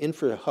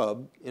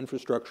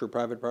infrastructure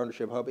private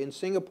partnership hub in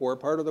Singapore,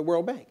 part of the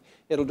World Bank.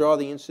 It'll draw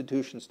the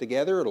institutions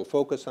together. It'll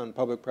focus on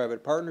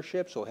public-private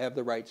partnerships. It'll have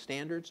the right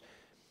standards.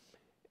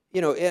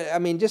 You know, I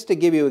mean, just to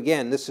give you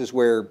again, this is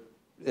where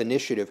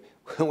initiative.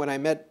 When I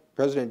met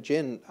President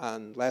Jin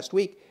last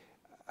week,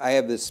 I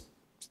have this.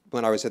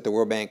 When I was at the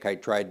World Bank, I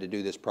tried to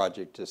do this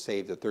project to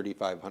save the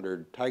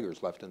 3,500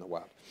 tigers left in the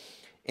wild,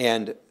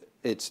 and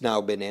it's now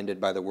been ended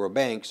by the World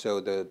Bank, so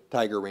the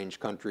tiger range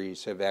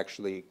countries have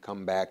actually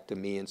come back to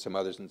me and some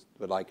others and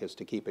would like us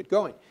to keep it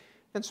going.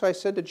 And so I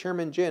said to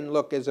Chairman Jin,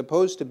 look, as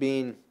opposed to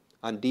being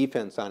on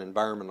defense on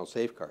environmental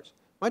safeguards,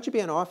 why don't you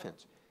be on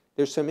offense?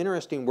 There's some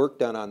interesting work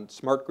done on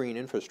smart green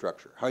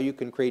infrastructure, how you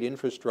can create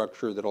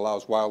infrastructure that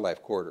allows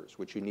wildlife corridors,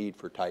 which you need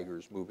for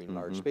tigers moving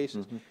large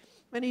spaces.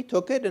 And he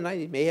took it, and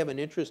I may have an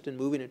interest in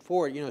moving it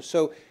forward. You know,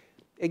 so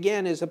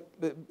again,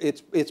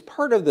 it's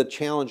part of the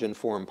challenge in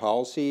foreign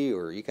policy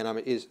or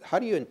economic is how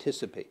do you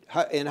anticipate?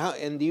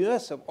 And the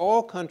U.S. of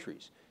all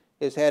countries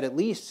has had at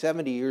least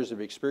 70 years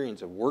of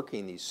experience of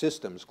working these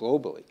systems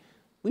globally.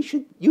 We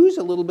should use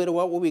a little bit of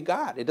what we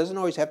got. It doesn't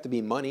always have to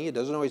be money. It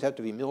doesn't always have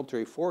to be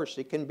military force.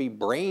 It can be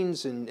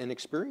brains and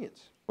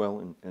experience.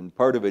 Well, and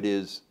part of it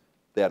is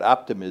that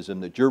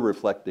optimism that you're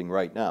reflecting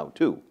right now,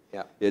 too.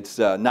 Yeah. It's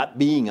not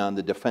being on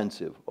the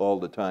defensive all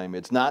the time.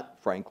 It's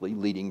not, frankly,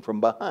 leading from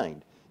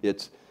behind.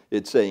 It's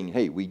saying,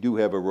 hey, we do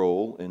have a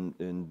role,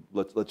 and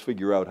let's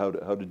figure out how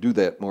to do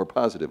that more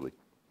positively.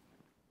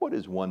 What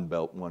is One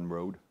Belt, One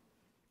Road?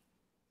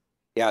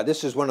 Yeah,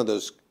 this is one of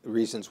those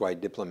reasons why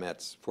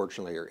diplomats,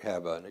 fortunately,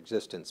 have an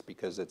existence,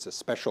 because it's a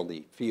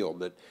specialty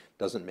field that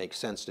doesn't make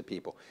sense to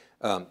people.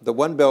 The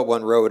One Belt,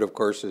 One Road, of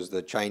course, is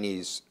the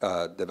Chinese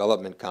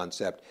development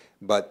concept,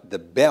 but the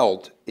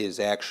belt is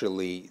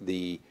actually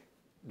the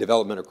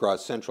development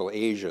across Central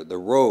Asia, the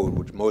road,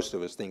 which most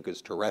of us think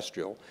is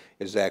terrestrial,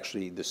 is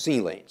actually the sea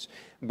lanes.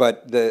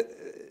 But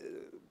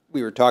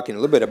we were talking a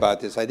little bit about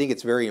this. I think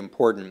it's very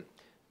important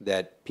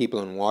that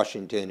people in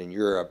Washington and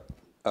Europe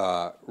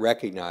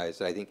recognize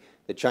that I think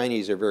the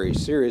Chinese are very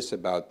serious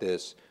about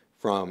this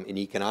from an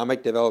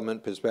economic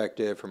development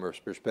perspective, from a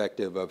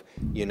perspective of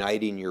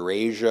uniting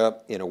Eurasia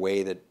in a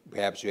way that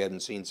perhaps you haven't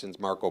seen since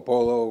Marco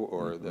Polo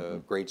or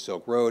the Great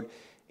Silk Road.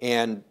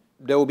 And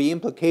there will be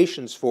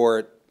implications for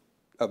it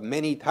of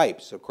many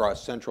types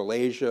across Central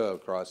Asia,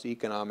 across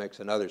economics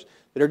and others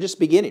that are just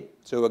beginning.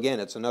 So again,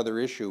 it's another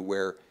issue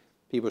where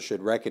people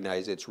should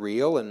recognize it's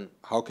real and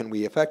how can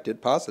we affect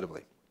it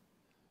positively.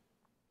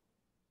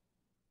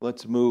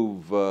 Let's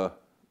move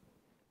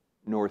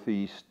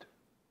northeast.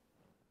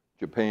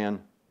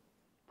 Japan,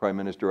 Prime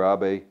Minister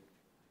Abe,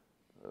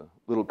 a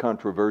little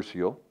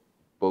controversial,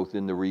 both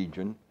in the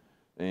region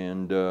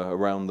and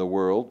around the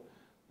world,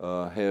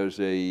 has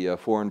a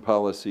foreign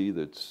policy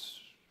that's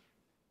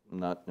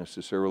not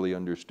necessarily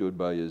understood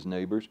by his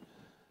neighbors.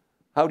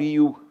 How do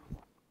you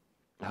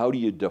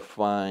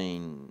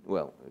define,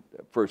 well,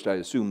 first I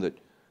assume that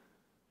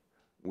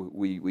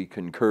we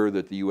concur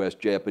that the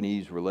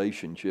U.S.-Japanese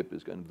relationship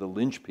is kind of the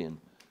linchpin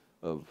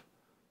of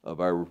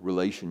our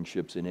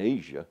relationships in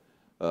Asia.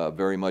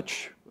 Very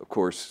much, of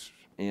course,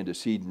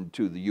 antecedent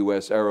to the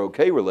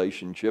U.S.-ROK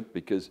relationship,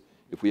 because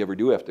if we ever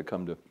do have to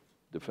come to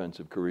defense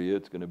of Korea,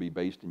 it's going to be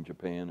based in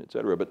Japan, et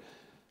cetera. But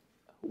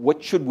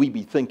what should we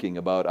be thinking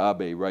about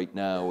Abe right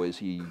now as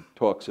he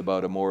talks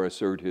about a more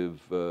assertive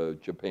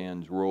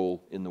Japan's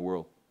role in the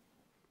world?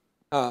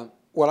 Well,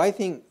 I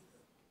think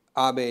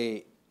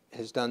Abe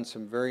has done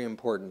some very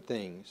important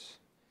things,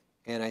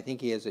 and I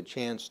think he has a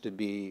chance to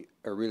be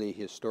a really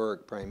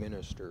historic prime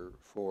minister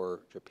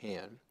for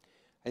Japan.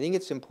 I think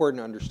it's important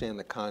to understand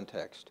the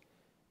context.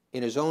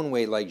 In his own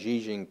way, like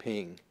Xi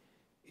Jinping,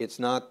 it's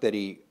not that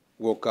he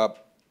woke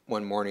up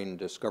one morning and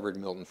discovered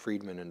Milton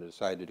Friedman and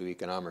decided to do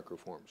economic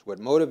reforms. What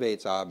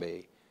motivates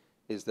Abe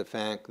is the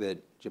fact that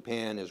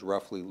Japan is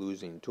roughly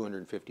losing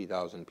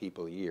 250,000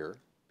 people a year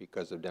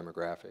because of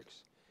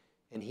demographics.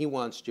 And he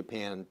wants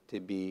Japan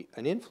to be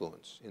an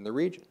influence in the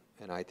region.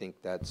 And I think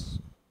that's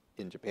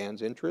in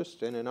Japan's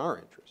interest and in our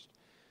interest.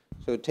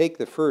 So take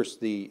the first,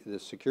 the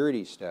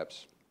security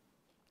steps.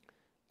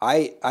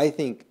 I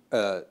think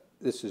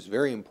this is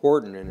very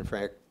important, and in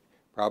fact,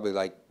 probably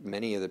like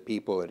many of the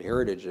people at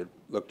Heritage that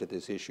looked at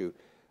this issue,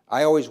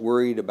 I always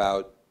worried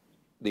about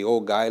the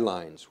old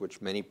guidelines,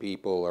 which many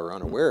people are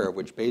unaware of,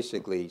 which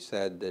basically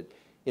said that,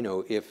 you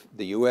know, if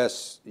the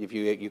U.S., if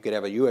you could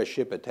have a U.S.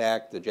 ship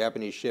attack the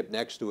Japanese ship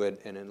next to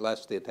it, and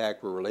unless the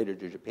attack were related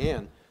to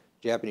Japan,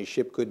 Japanese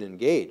ship couldn't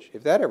engage.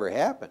 If that ever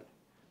happened,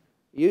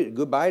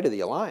 goodbye to the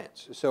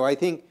alliance. So I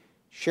think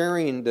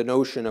sharing the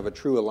notion of a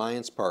true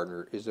alliance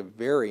partner is a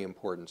very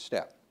important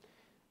step.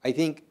 I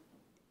think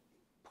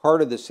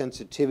part of the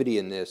sensitivity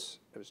in this,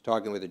 I was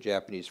talking with a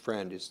Japanese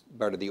friend, is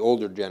part of the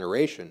older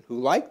generation who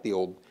like the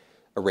old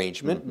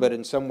arrangement, but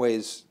in some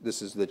ways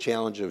this is the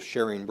challenge of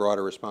sharing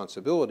broader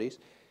responsibilities.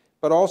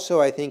 But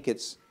also I think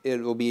it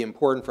will be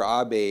important for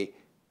Abe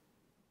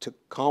to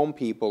calm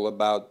people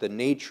about the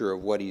nature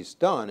of what he's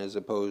done as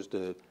opposed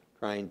to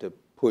trying to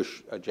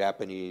push a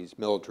Japanese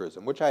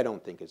militarism, which I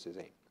don't think is his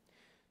aim.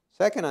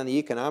 Second, on the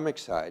economic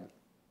side,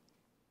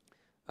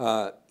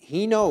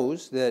 he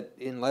knows that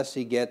unless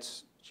he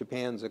gets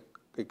Japan's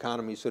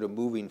economy sort of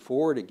moving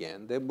forward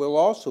again, that will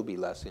also be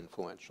less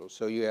influential.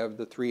 So you have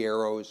the three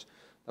arrows,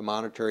 the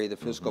monetary, the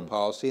fiscal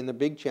policy, and the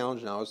big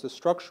challenge now is the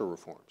structural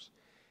reforms.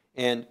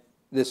 And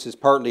this is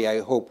partly, I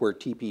hope, where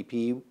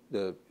TPP,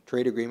 the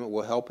trade agreement,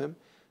 will help him.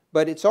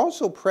 But it's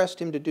also pressed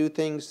him to do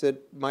things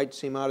that might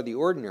seem out of the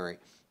ordinary.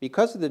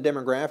 Because of the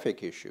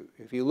demographic issue,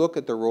 if you look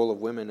at the role of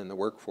women in the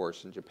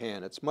workforce in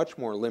Japan, it's much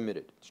more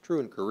limited. It's true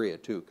in Korea,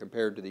 too,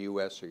 compared to the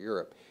US or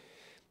Europe.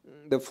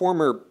 The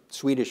former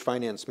Swedish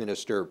finance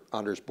minister,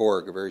 Anders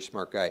Borg, a very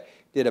smart guy,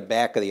 did a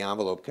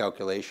back-of-the-envelope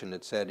calculation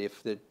that said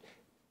if the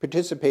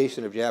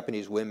participation of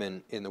Japanese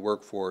women in the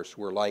workforce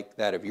were like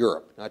that of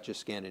Europe, not just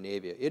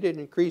Scandinavia, it had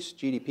increased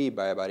GDP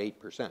by about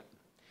 8%.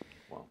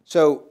 Wow.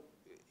 So,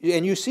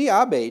 and you see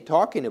Abe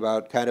talking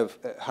about kind of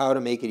how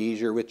to make it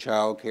easier with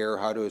childcare,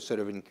 how to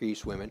sort of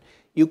increase women.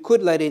 You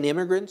could let in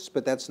immigrants,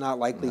 but that's not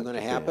likely going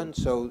to happen,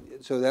 so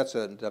that's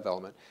a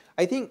development.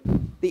 I think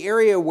the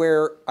area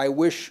where I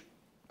wish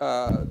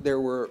there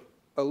were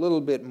a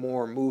little bit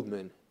more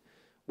movement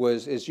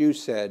was, as you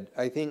said,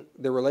 I think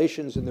the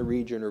relations in the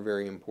region are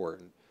very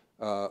important.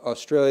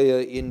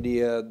 Australia,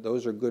 India,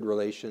 those are good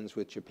relations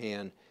with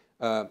Japan.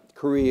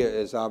 Korea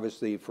is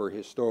obviously, for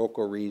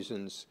historical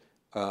reasons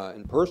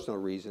and personal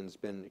reasons,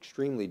 been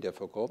extremely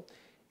difficult.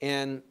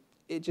 And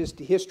it just,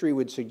 history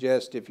would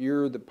suggest if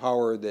you're the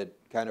power that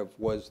kind of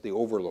was the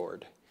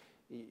overlord,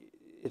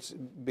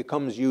 it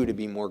becomes you to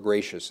be more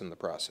gracious in the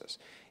process.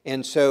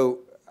 And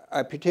so,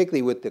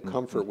 particularly with the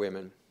comfort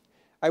women,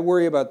 I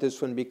worry about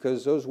this one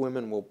because those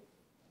women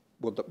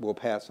will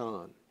pass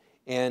on.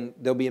 And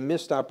there'll be a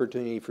missed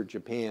opportunity for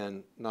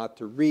Japan not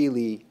to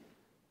really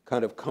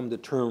kind of come to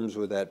terms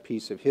with that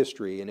piece of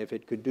history. And if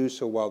it could do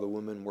so while the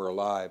women were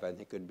alive, I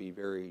think it would be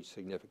very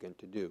significant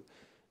to do.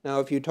 Now,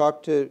 if you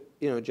talk to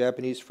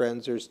Japanese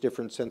friends, there's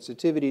different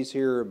sensitivities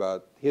here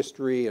about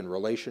history and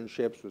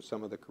relationships with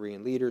some of the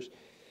Korean leaders.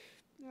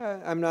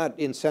 I'm not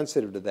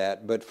insensitive to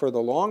that, but for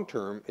the long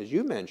term, as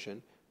you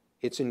mentioned,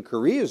 it's in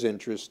Korea's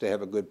interest to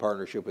have a good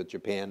partnership with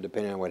Japan,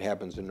 depending on what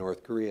happens in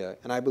North Korea.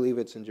 And I believe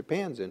it's in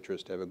Japan's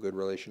interest to have a good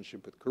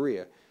relationship with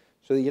Korea.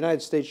 So the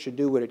United States should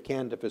do what it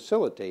can to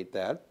facilitate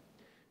that,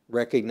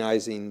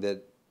 recognizing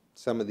that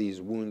some of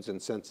these wounds and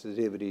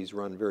sensitivities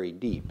run very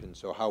deep. And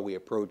so how we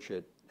approach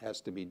it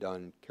has to be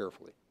done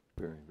carefully.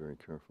 Very, very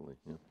carefully,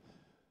 yeah.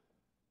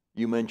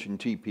 You mentioned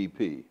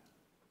TPP.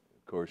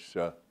 Of course,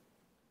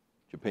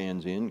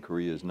 Japan's in,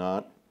 Korea's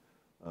not.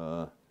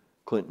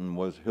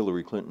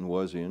 Hillary Clinton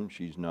was in,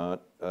 she's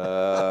not.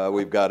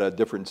 We've got a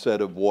different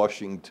set of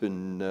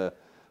Washington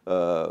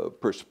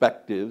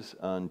perspectives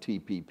on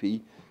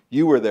TPP.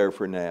 You were there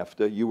for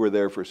NAFTA. You were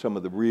there for some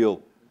of the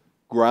real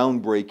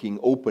groundbreaking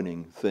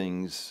opening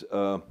things.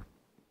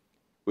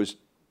 Was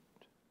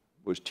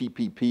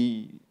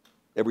TPP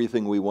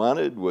everything we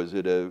wanted? Was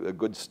it a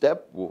good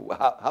step?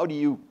 How do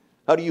you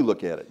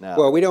look at it now?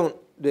 Well,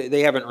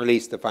 they haven't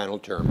released the final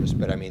terms,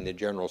 but I mean the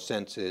general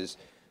sense is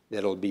that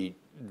it'll be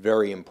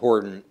very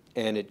important,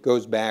 and it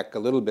goes back a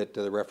little bit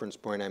to the reference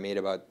point I made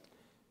about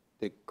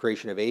the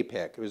creation of APEC.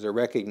 It was a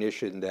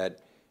recognition that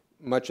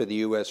much of the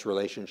U.S.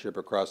 relationship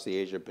across the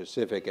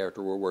Asia-Pacific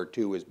after World War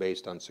II was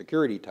based on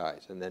security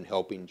ties and then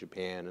helping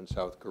Japan and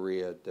South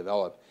Korea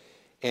develop.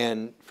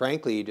 And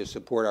frankly, to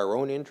support our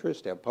own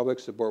interest, to have public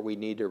support, we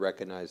need to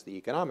recognize the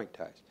economic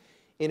ties.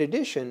 In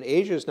addition,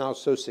 Asia is now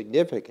so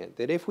significant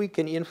that if we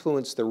can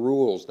influence the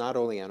rules, not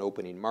only on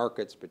opening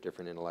markets, but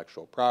different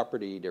intellectual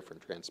property,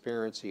 different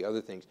transparency,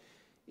 other things,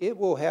 it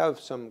will have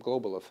some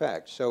global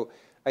effect. So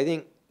I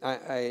think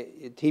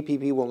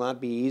TPP will not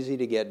be easy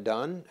to get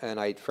done, and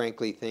I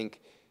frankly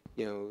think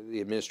the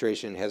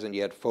administration hasn't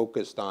yet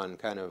focused on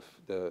kind of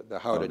the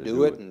how to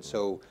do it, and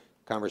so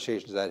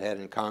conversations I've had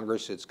in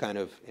Congress, it's kind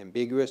of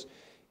ambiguous.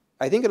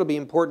 I think it'll be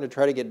important to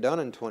try to get done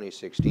in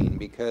 2016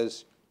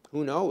 because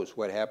who knows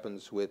what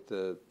happens with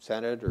the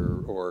Senate,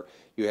 or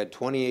you had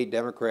 28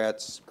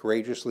 Democrats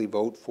courageously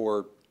vote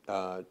for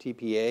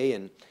TPA,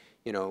 and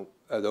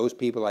those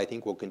people I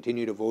think will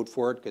continue to vote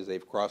for it because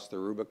they've crossed the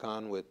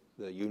Rubicon with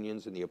the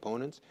unions and the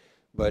opponents.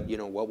 But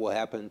what will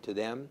happen to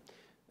them?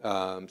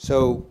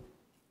 So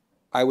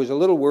I was a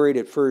little worried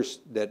at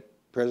first that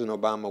President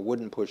Obama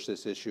wouldn't push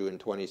this issue in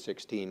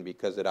 2016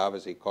 because it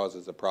obviously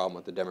causes a problem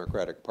with the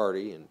Democratic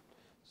Party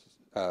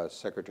and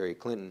Secretary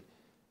Clinton.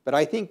 But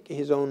I think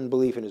his own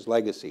belief in his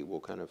legacy will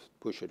kind of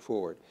push it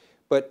forward.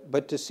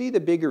 But to see the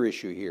bigger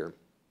issue here,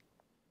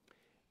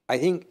 I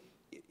think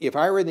if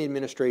I were in the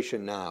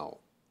administration now,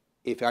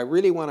 if I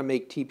really want to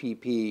make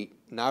TPP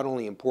not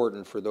only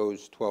important for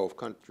those 12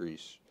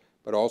 countries,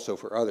 but also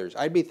for others,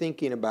 I'd be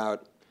thinking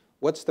about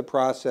what's the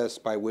process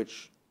by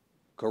which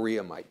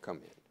Korea might come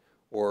in,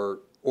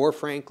 or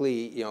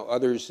frankly,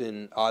 others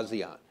in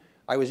ASEAN.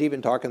 I was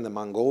even talking to the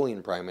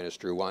Mongolian Prime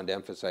Minister who wanted to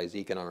emphasize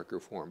economic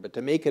reform, but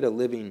to make it a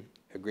living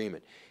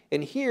agreement.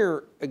 And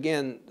here,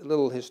 again, a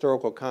little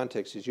historical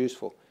context is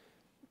useful.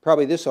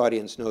 Probably this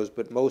audience knows,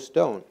 but most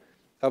don't.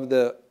 Of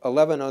the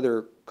 11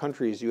 other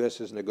countries the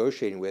U.S. is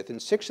negotiating with, in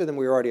 6 of them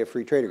we already have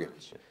free trade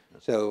agreements.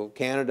 So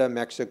Canada,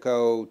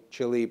 Mexico,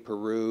 Chile,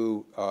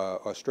 Peru,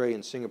 Australia,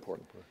 and Singapore.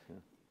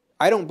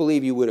 I don't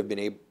believe you would have been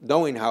able,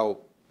 knowing how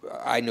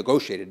I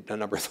negotiated a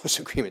number of those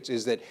agreements,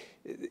 is that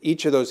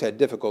each of those had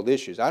difficult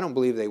issues. I don't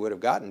believe they would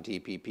have gotten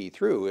TPP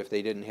through if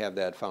they didn't have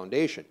that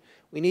foundation.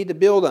 We need to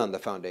build on the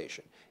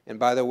foundation. And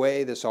by the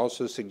way, this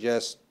also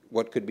suggests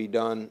what could be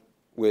done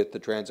with the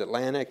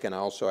transatlantic, and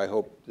also I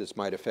hope this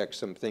might affect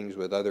some things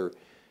with other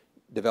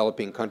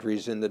developing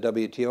countries in the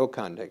WTO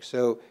context.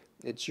 So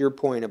it's your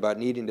point about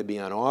needing to be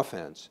on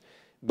offense.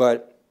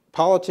 But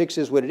politics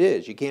is what it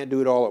is. You can't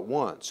do it all at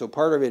once. So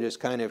part of it is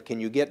kind of, can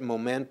you get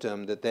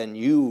momentum that then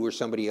you or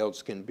somebody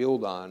else can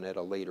build on at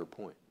a later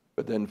point?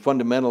 But then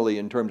fundamentally,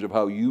 in terms of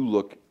how you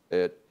look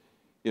at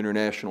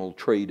international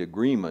trade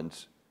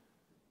agreements,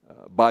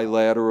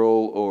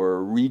 bilateral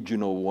or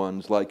regional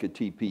ones like a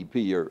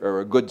TPP are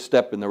a good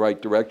step in the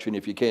right direction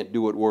if you can't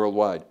do it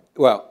worldwide.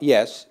 Well,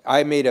 yes.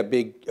 I made a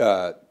big,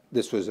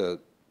 this was a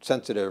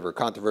sensitive or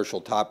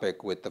controversial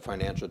topic with the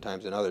Financial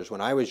Times and others.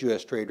 When I was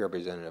U.S. Trade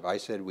Representative, I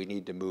said we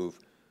need to move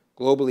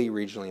globally,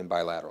 regionally, and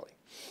bilaterally.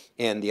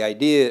 And the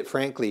idea,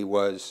 frankly,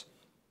 was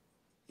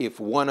if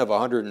one of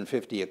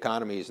 150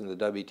 economies in the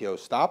WTO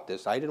stopped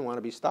this, I didn't want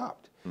to be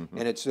stopped. Mm-hmm.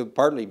 And it's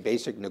partly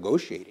basic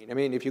negotiating. I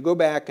mean, if you go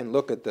back and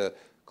look at the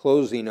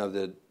closing of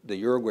the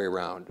Uruguay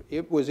round,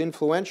 it was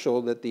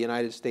influential that the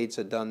United States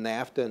had done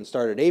NAFTA and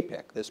started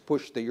APEC. This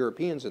pushed the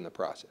Europeans in the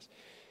process.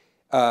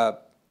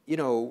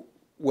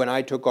 When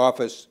I took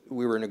office,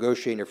 we were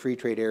negotiating a free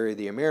trade area of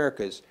the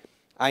Americas.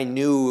 I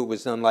knew it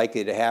was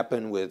unlikely to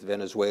happen with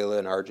Venezuela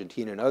and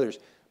Argentina and others.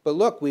 But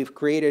look, we've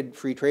created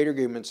free trade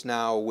agreements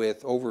now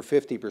with over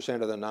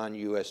 50% of the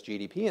non-US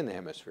GDP in the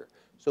hemisphere.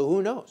 So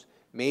who knows?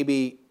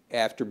 Maybe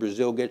after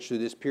Brazil gets through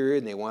this period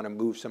and they want to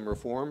move some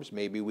reforms,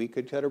 maybe we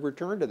could kind of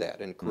return to that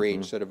and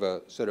create sort of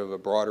a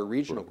broader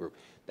regional group.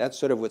 That's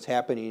sort of what's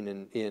happening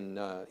in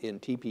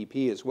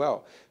TPP as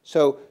well.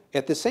 So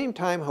at the same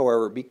time,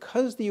 however,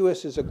 because the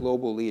U.S. is a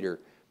global leader,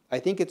 I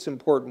think it's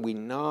important we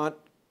not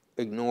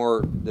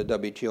ignore the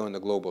WTO on the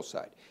global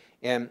side.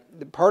 And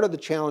part of the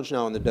challenge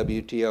now in the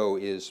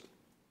WTO is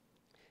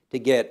to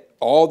get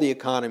all the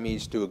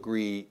economies to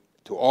agree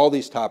to all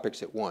these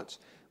topics at once.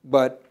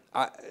 But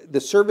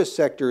the service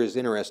sector is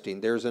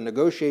interesting. There's a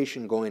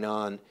negotiation going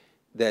on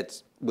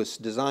that was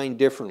designed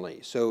differently.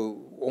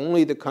 So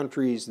only the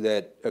countries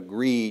that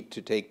agree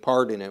to take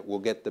part in it will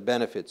get the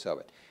benefits of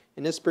it.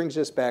 And this brings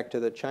us back to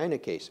the China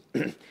case.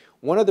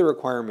 One of the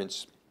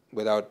requirements,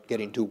 without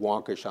getting too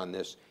wonkish on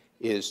this,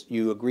 is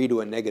you agree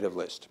to a negative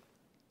list.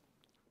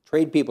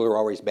 Trade people are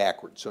always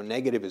backwards, so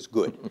negative is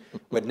good.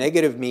 What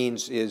negative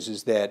means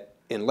is that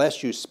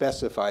unless you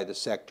specify the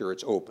sector,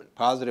 it's open.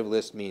 Positive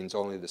list means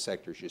only the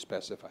sectors you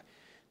specify.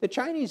 The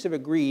Chinese have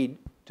agreed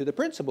to the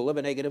principle of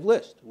a negative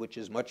list, which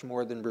is much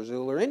more than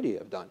Brazil or India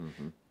have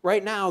done.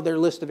 Right now, their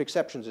list of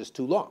exceptions is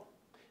too long.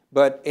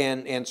 But,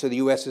 and so the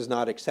U.S. has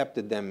not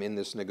accepted them in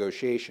this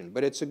negotiation.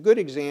 But it's a good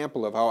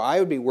example of how I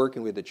would be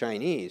working with the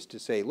Chinese to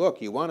say,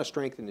 look, you want to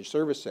strengthen the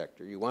service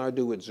sector. You want to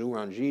do what Zhu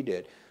Rongji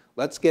did.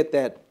 Let's get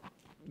that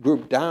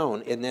group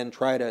down and then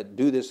try to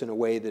do this in a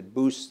way that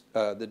boosts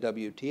the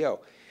WTO.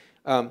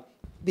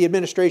 The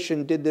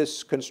administration did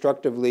this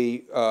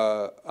constructively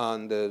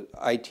on the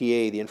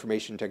ITA, the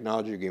Information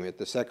Technology Agreement,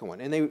 the second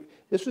one. And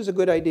this was a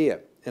good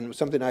idea, and it was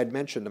something I had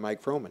mentioned to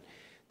Mike Froman.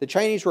 The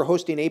Chinese were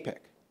hosting APEC.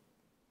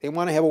 They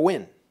want to have a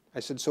win. I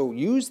said, so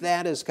use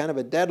that as kind of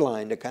a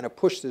deadline to kind of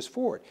push this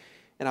forward.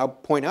 And I'll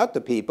point out to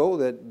people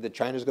that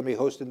China's going to be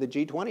hosting the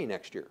G20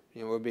 next year.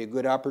 You know, it would be a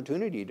good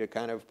opportunity to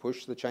kind of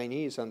push the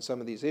Chinese on some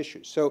of these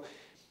issues. So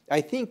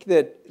I think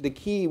that the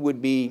key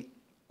would be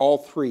all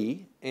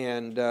three,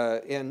 and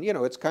you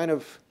know, it's kind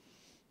of,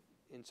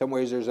 in some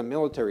ways, there's a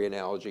military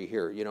analogy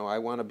here. You know, I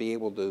want to be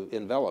able to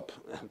envelop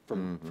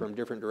from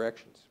different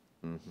directions.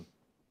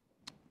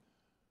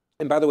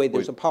 And by the way,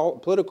 there's a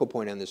political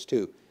point on this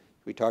too,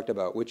 we talked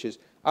about, which is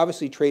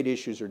obviously trade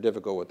issues are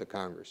difficult with the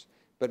Congress.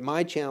 But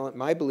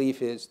my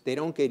belief is they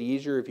don't get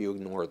easier if you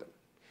ignore them.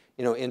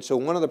 You know, and so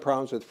one of the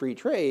problems with free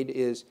trade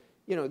is,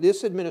 you know,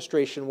 this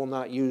administration will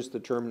not use the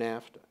term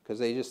NAFTA because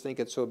they just think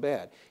it's so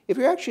bad. If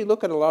you actually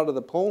look at a lot of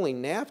the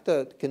polling,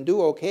 NAFTA can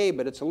do okay,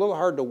 but it's a little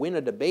hard to win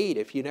a debate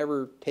if you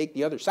never take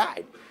the other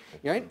side,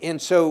 right? And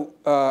so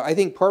I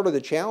think part of the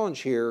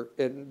challenge here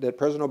that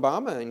President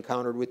Obama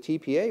encountered with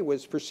TPA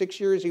was for 6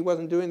 years he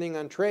wasn't doing anything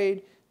on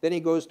trade. Then he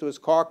goes to his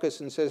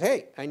caucus and says,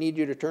 hey, I need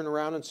you to turn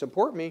around and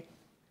support me.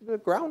 The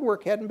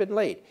groundwork hadn't been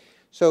laid.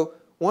 So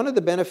one of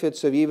the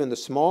benefits of even the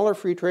smaller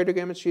free trade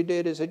agreements you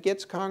did is it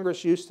gets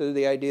Congress used to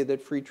the idea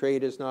that free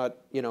trade is not,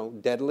 you know,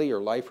 deadly or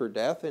life or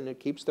death, and it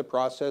keeps the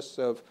process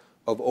of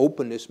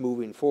openness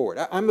moving forward.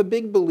 I'm a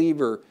big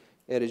believer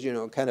that is, you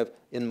know, kind of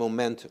in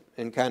momentum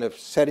and kind of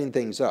setting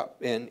things up.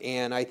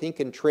 And I think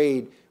in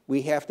trade,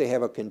 we have to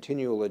have a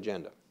continual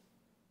agenda.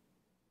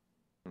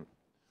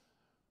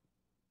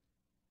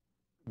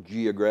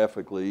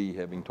 Geographically,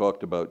 having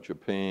talked about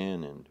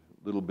Japan and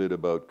a little bit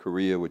about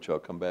Korea, which I'll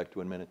come back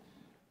to in a minute,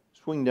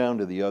 swing down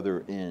to the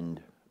other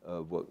end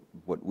of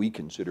what we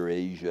consider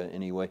Asia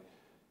anyway,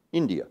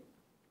 India.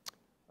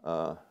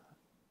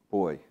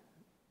 Boy,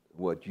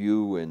 what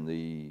you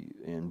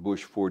and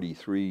Bush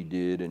 43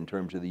 did in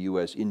terms of the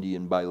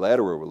U.S.-Indian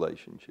bilateral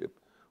relationship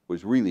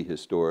was really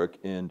historic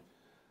and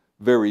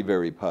very,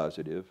 very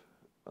positive.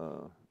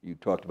 You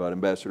talked about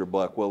Ambassador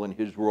Blackwell and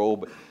his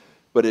role,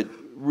 but it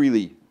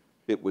really,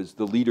 it was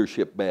the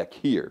leadership back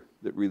here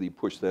that really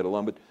pushed that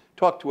along. But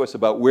talk to us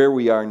about where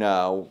we are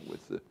now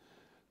with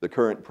the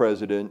current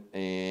president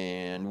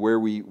and where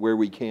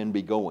we can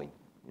be going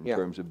in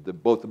terms of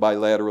both the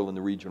bilateral and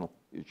the regional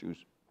issues.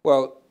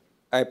 Well,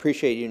 I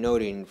appreciate you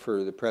noting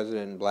for the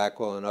President,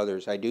 Blackwell, and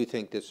others, I do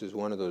think this is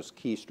one of those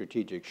key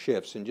strategic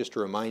shifts. And just to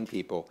remind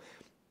people,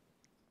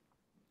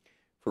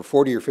 for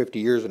 40 or 50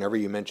 years, whenever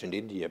you mentioned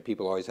India,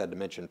 people always had to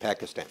mention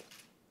Pakistan.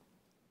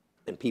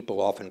 And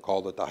people often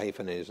called it the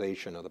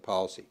hyphenization of the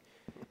policy.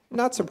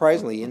 Not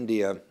surprisingly,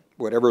 India,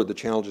 whatever the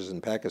challenges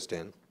in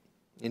Pakistan,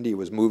 India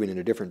was moving in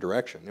a different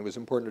direction. It was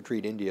important to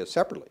treat India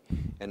separately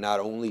and not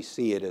only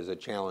see it as a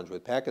challenge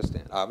with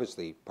Pakistan.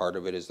 Obviously, part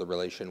of it is the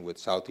relation with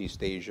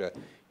Southeast Asia.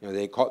 You know,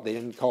 they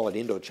didn't call it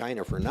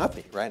Indochina for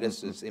nothing, right?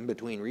 It's this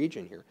in-between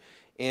region here.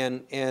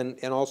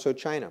 And also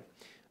China.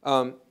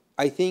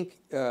 I think,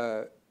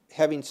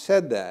 having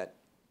said that,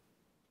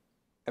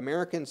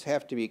 Americans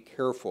have to be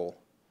careful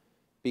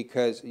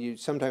because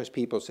sometimes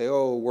people say,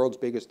 oh, world's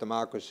biggest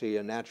democracy,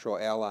 a natural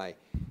ally.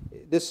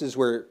 This is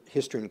where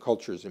history and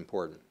culture is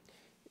important.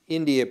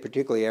 India,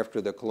 particularly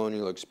after the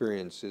colonial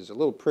experience, is a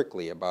little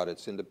prickly about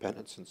its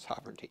independence and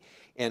sovereignty.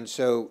 And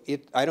so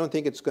I don't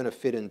think it's going to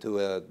fit into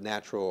a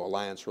natural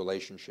alliance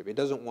relationship. It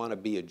doesn't want to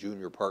be a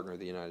junior partner of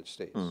the United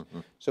States.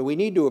 So we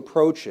need to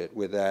approach it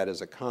with that as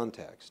a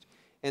context.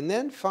 And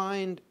then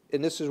find,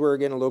 and this is where,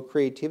 again, a little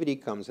creativity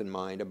comes in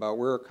mind about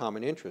where are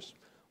common interests.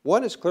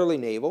 One is clearly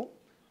naval,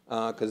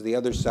 because the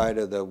other side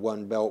of the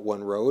One Belt,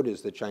 One Road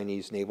is the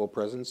Chinese naval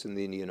presence in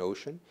the Indian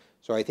Ocean.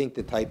 So I think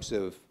the types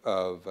of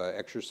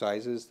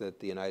exercises that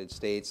the United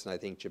States and I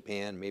think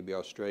Japan, maybe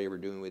Australia were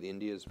doing with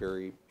India is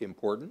very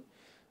important.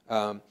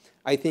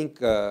 I think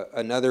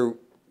another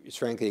is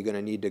frankly going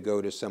to need to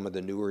go to some of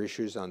the newer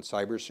issues on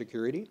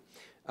cybersecurity.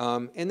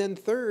 And then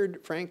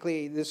third,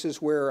 frankly, this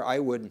is where I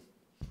would,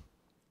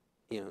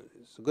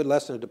 it's a good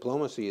lesson of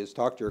diplomacy is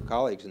talk to your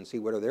colleagues and see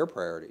what are their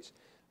priorities.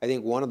 I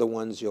think one of the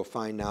ones you'll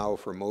find now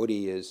for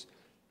Modi is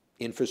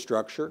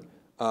infrastructure.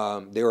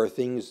 There are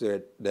things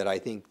that I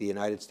think the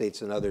United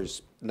States and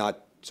others,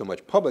 not so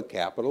much public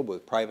capital,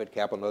 but private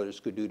capital and others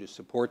could do to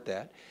support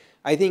that.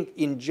 I think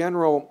in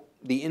general,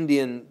 the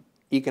Indian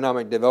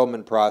economic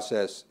development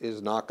process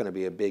is not going to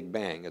be a big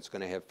bang. It's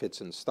going to have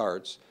fits and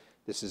starts.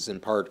 This is in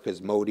part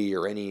because Modi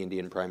or any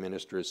Indian prime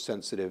minister is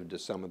sensitive to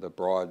some of the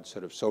broad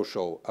sort of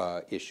social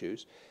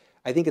issues.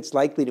 I think it's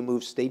likely to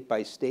move state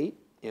by state.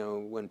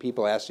 When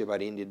people ask you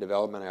about Indian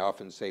development, I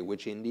often say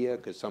which India,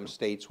 because some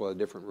states will have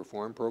different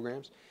reform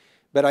programs.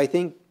 But I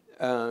think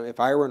if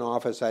I were in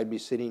office, I'd be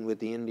sitting with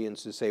the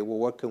Indians to say, well,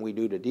 what can we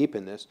do to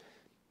deepen this?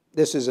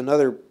 This is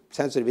another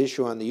sensitive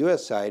issue on the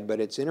U.S. side,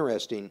 but it's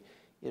interesting.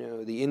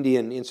 The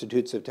Indian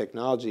Institutes of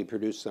Technology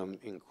produce some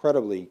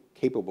incredibly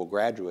capable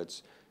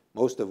graduates,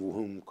 most of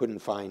whom couldn't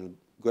find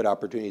good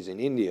opportunities in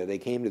India. They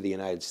came to the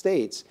United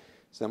States.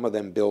 Some of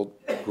them built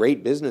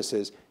great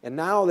businesses, and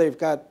now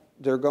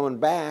they're going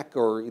back,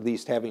 or at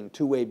least having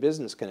two-way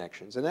business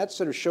connections. And that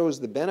sort of shows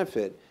the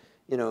benefit.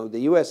 The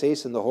U.S.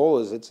 ace in the hole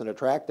is it's an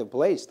attractive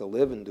place to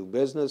live and do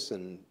business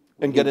and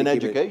get an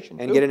education.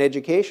 And get an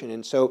education.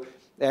 And so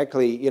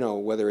actually,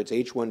 whether it's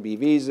H-1B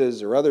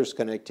visas or others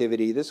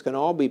connectivity, this can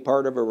all be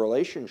part of a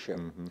relationship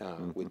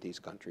with these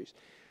countries.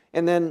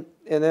 And then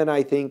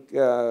I think,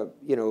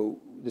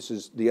 this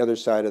is the other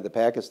side of the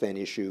Pakistan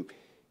issue.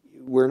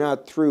 We're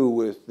not through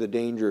with the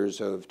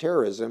dangers of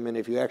terrorism. And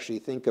if you actually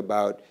think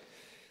about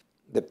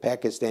the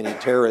Pakistani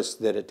terrorists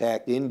that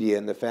attacked India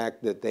and the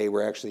fact that they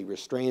were actually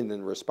restrained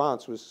in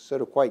response was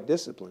sort of quite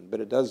disciplined.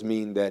 But it does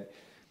mean that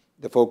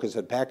the focus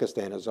of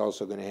Pakistan is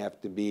also going to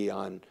have to be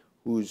on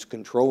who's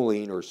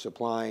controlling or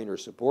supplying or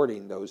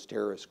supporting those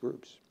terrorist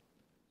groups.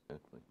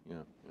 Exactly. Yeah.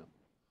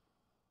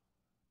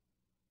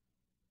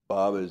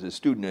 Bob, as a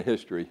student of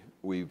history,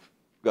 we've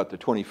got the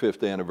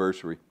 25th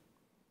anniversary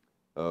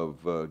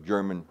of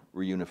German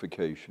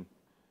reunification.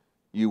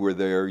 You were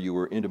there. You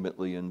were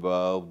intimately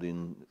involved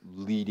in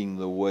leading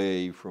the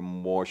way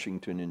from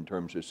Washington in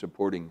terms of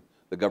supporting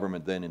the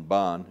government then in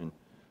Bonn and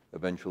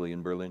eventually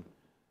in Berlin.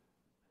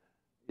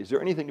 Is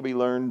there anything to be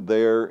learned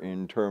there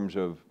in terms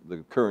of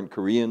the current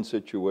Korean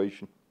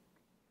situation?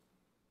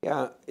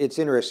 Yeah, it's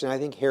interesting. I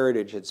think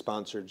Heritage had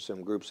sponsored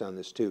some groups on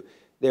this too.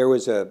 There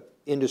was a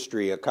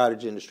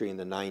cottage industry in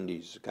the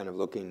 90s, kind of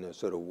looking at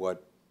sort of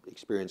what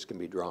experience can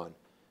be drawn.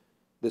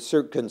 The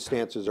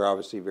circumstances are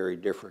obviously very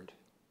different.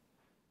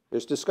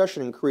 There's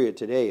discussion in Korea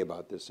today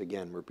about this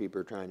again, where people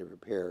are trying to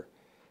prepare.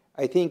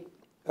 I think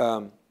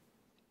the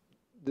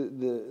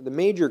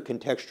major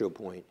contextual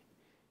point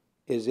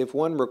is if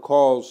one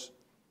recalls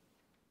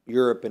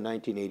Europe in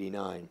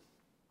 1989,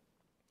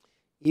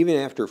 even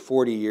after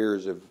 40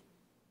 years of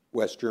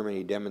West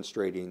Germany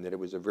demonstrating that it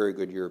was a very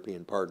good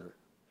European partner,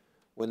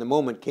 when the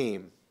moment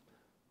came,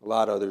 a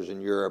lot of others in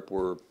Europe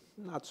were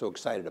not so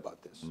excited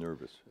about this.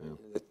 Nervous. Yeah.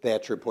 The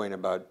Thatcher point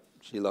about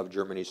she loved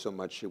Germany so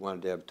much she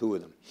wanted to have two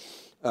of them.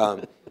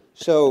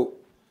 So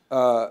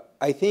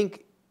I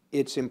think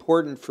it's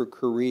important for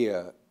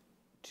Korea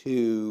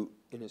to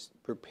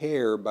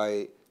prepare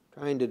by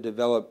trying to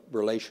develop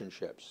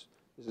relationships.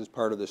 This is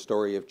part of the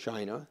story of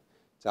China.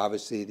 It's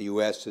obviously the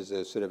U.S. is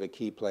a sort of a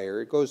key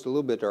player. It goes a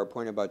little bit to our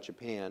point about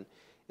Japan.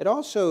 It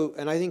also,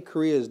 and I think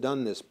Korea has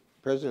done this,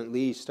 President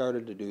Lee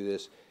started to do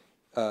this,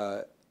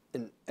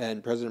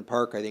 and President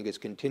Park, I think, has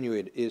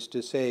continued, is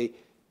to say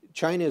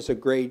China is a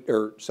great,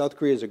 or South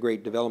Korea is a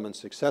great development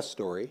success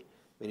story.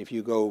 I mean, if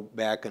you go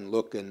back and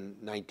look in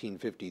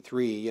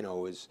 1953, it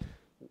was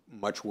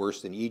much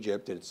worse than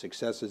Egypt, and its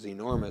success is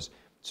enormous.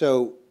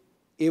 So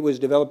it was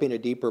developing a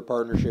deeper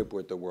partnership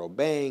with the World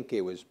Bank.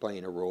 It was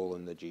playing a role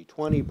in the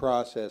G20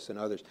 process and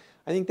others.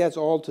 I think that's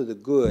all to the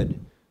good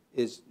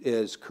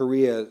as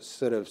Korea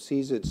sort of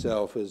sees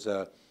itself as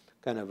a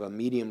kind of a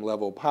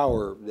medium-level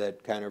power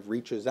that kind of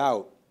reaches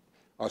out.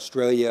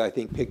 Australia, I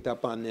think, picked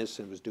up on this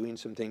and was doing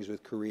some things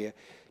with Korea.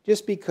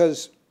 Just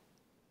because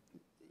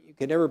you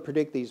can never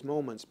predict these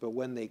moments, but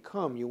when they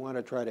come, you want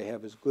to try to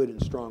have as good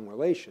and strong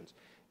relations.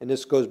 And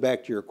this goes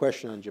back to your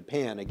question on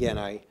Japan. Again,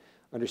 I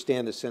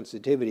understand the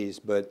sensitivities,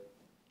 but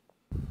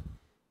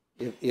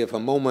if a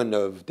moment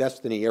of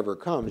destiny ever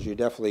comes, you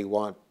definitely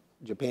want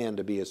Japan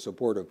to be a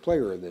supportive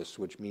player of this,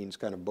 which means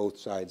kind of both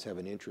sides have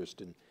an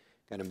interest in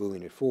kind of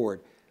moving it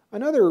forward.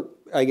 Another,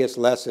 I guess,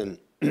 lesson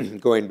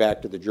going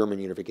back to the German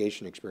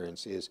unification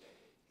experience is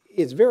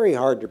it's very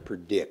hard to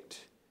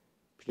predict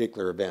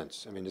particular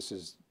events. I mean, this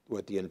is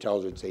what the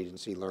intelligence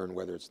agency learned,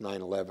 whether it's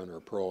 9/11 or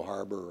Pearl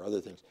Harbor or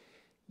other things.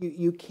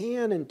 You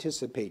can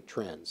anticipate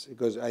trends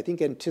because I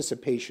think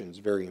anticipation is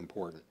very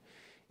important.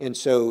 And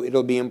so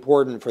it'll be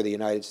important for the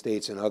United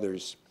States and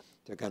others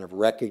to kind of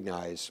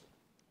recognize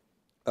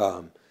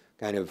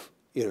kind of,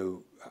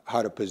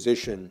 how to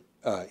position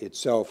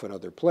itself and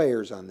other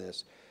players on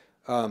this.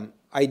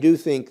 I do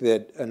think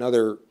that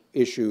another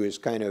issue is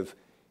kind of,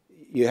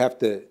 you have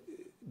to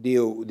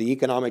deal, the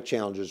economic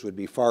challenges would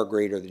be far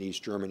greater than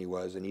East Germany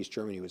was, and East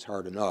Germany was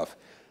hard enough.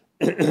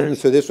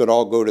 So this would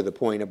all go to the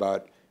point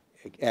about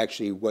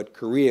actually what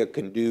Korea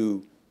can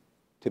do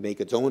to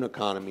make its own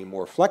economy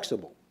more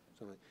flexible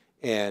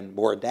and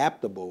more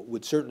adaptable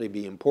would certainly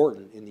be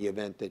important in the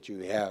event that you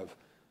have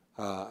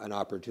an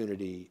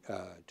opportunity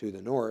to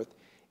the north.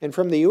 And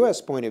from the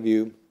U.S. point of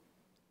view,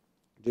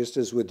 just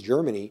as with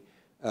Germany,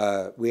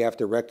 we have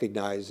to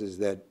recognize is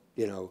that,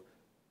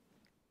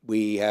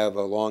 we have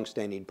a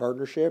long-standing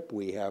partnership.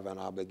 We have an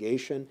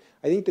obligation.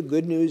 I think the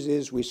good news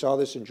is we saw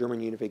this in German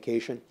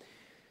unification.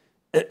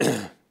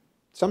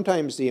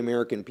 Sometimes the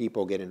American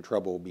people get in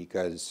trouble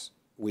because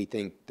we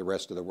think the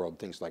rest of the world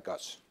thinks like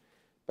us.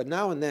 But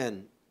now and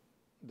then,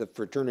 the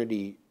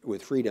fraternity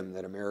with freedom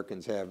that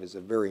Americans have is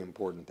a very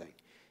important thing.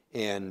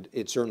 And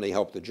it certainly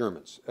helped the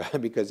Germans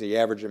because the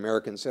average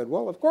American said,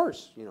 well, of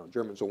course,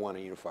 Germans will want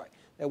to unify.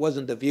 That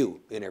wasn't the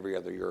view in every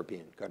other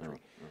European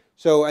country. No.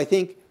 So I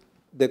think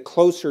the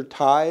closer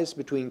ties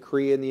between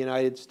Korea and the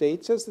United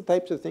States, as the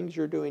types of things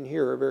you're doing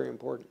here, are very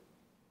important.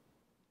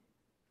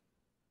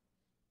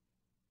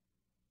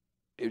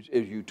 As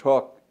you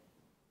talk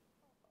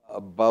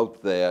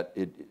about that,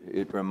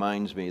 it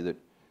reminds me that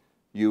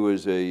you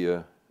as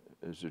a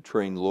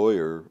trained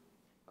lawyer,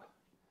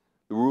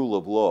 the rule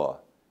of law,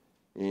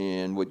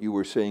 and what you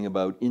were saying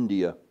about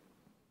India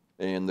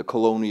and the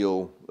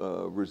colonial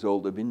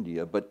result of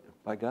India, but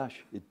by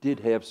gosh, it did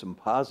have some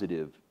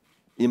positive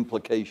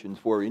implications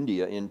for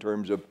India in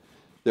terms of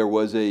there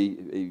was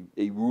a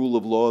rule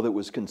of law that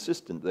was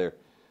consistent there.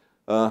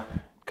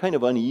 Kind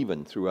of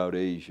uneven throughout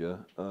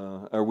Asia.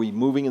 Are we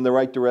moving in the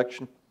right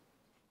direction?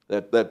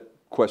 That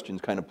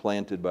question's kind of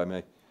planted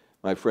by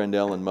my friend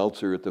Alan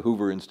Meltzer at the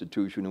Hoover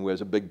Institution, who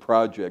has a big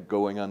project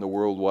going on the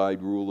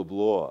worldwide rule of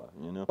law.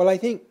 Well, I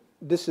think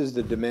this is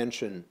the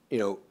dimension,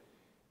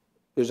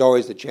 there's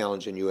always the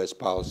challenge in U.S.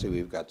 policy.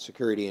 We've got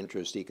security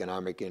interests,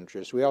 economic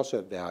interests. We also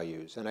have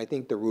values. And I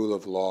think the rule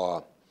of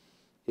law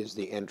is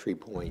the entry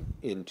point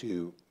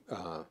into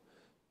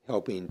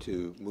helping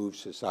to move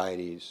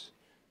societies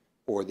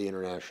or the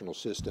international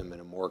system in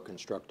a more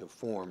constructive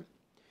form.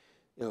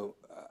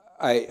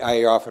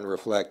 I often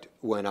reflect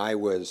when I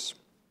was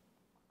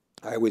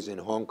in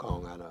Hong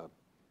Kong on a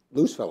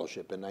Luce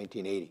Fellowship in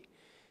 1980,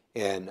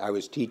 and I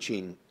was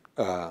teaching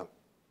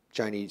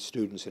Chinese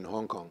students in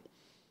Hong Kong.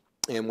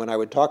 And when I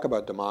would talk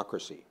about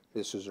democracy,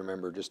 this was,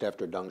 remember, just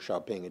after Deng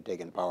Xiaoping had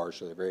taken power,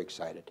 so they're very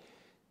excited.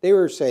 They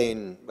were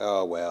saying,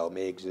 oh, well, it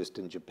may exist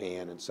in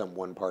Japan in some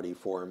one-party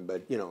form,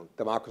 but,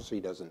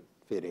 democracy doesn't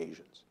fit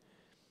Asians.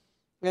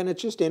 And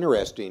it's just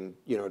interesting,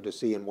 to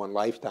see in one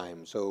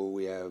lifetime. So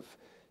we have,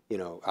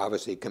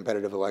 obviously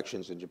competitive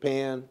elections in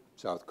Japan,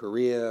 South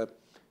Korea,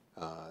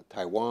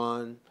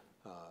 Taiwan,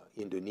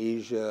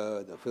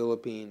 Indonesia, the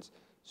Philippines.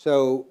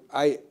 So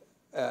I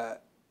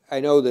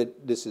know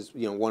that this is,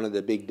 one of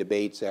the big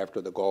debates after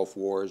the Gulf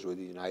Wars with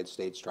the United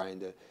States trying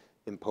to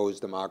impose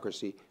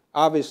democracy.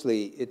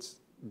 Obviously, it's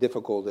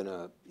difficult in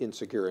an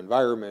insecure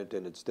environment,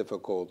 and it's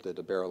difficult at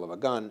the barrel of a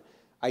gun.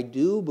 I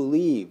do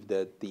believe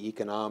that the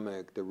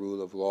economic, the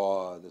rule of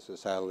law, the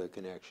societal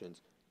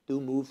connections do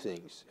move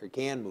things, or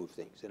can move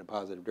things in a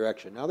positive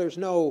direction. Now, there's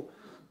no,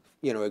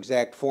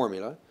 exact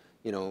formula.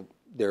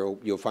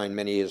 You'll find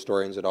many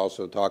historians that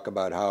also talk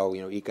about how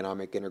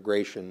economic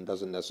integration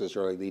doesn't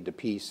necessarily lead to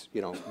peace.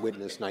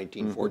 Witness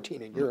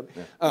 1914 in Europe.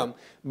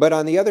 But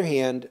on the other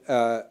hand,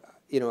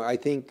 I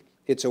think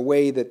it's a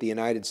way that the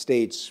United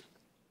States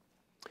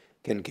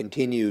can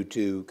continue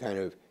to kind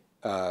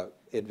of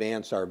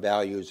advance our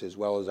values as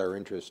well as our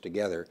interests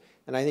together.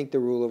 And I think the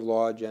rule of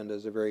law agenda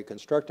is a very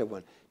constructive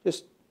one.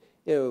 Just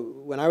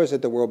when I was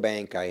at the World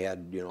Bank, I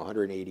had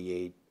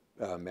 188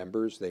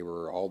 members. They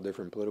were all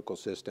different political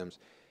systems.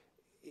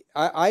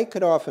 I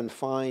could often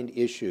find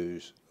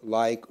issues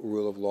like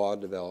rule of law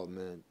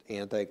development,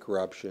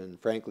 anti-corruption,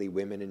 frankly,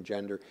 women and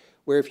gender,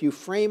 where if you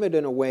frame it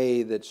in a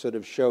way that sort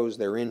of shows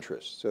their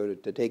interests, so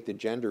to take the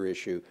gender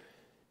issue,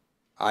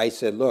 I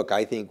said, look,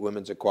 I think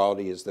women's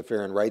equality is the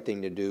fair and right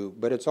thing to do,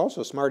 but it's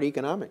also smart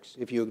economics.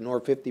 If you ignore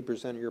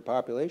 50% of your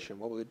population,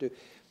 what will it do?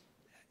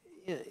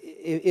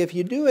 If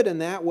you do it in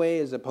that way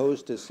as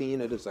opposed to seeing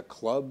it as a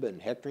club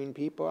and hectoring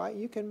people,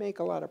 you can make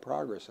a lot of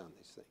progress on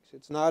these things.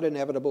 It's not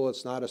inevitable,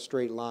 it's not a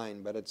straight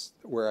line, but it's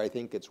where I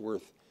think it's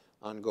worth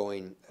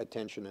ongoing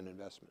attention and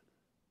investment.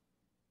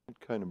 It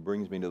kind of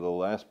brings me to the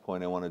last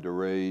point I wanted to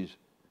raise,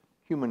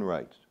 human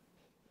rights.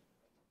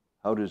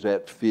 How does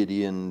that fit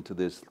into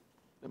this,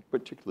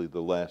 particularly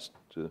the last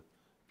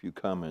few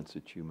comments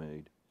that you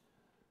made?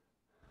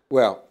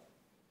 Well,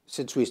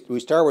 since we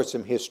start with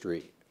some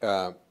history,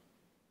 for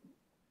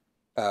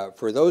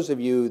those of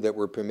you that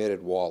were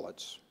permitted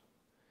wallets,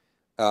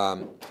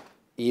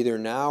 either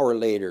now or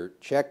later,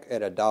 check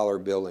at a dollar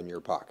bill in your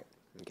pocket,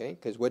 okay?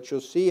 Because what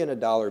you'll see in a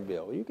dollar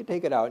bill, you can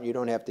take it out and you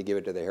don't have to give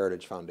it to the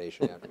Heritage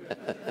Foundation afterwards.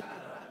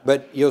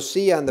 But you'll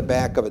see on the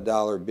back of a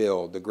dollar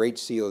bill the Great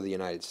Seal of the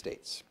United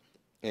States.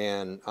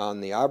 And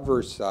on the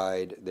obverse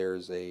side,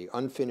 there's a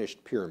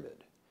unfinished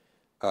pyramid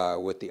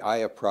with the Eye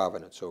of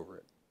Providence over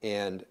it.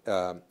 And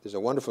there's a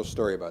wonderful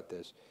story about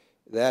this.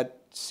 That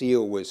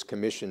seal was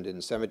commissioned in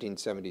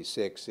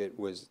 1776. It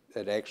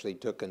actually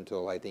took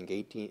until, I think,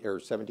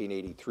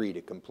 1783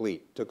 to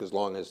complete. It took as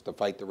long as to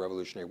fight the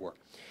Revolutionary War.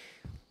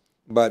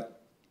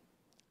 But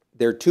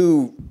there are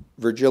two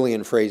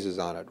Virgilian phrases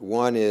on it.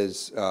 One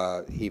is,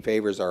 he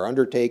favors our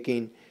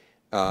undertaking,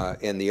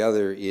 and the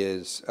other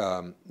is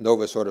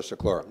Novus Ordo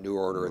Seclorum, New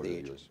Order of the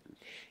Ages.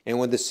 And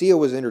when the seal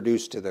was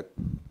introduced to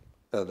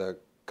the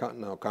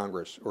Continental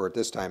Congress, or at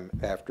this time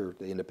after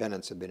the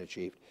independence had been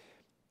achieved,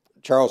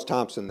 Charles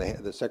Thompson,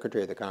 the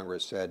Secretary of the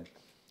Congress, said,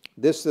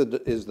 this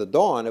is the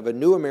dawn of a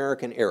new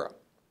American era,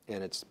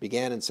 and it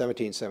began in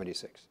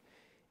 1776.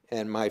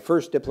 And my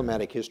first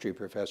diplomatic history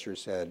professor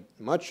said,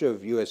 much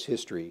of U.S.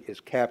 history is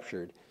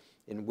captured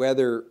in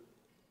whether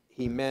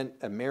he meant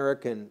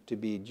American to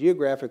be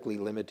geographically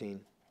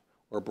limiting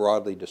or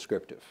broadly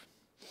descriptive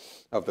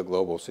of the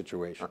global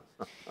situation.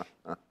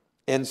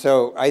 And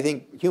so I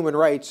think human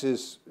rights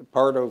is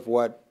part of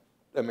what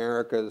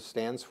America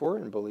stands for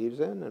and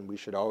believes in, and we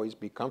should always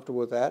be comfortable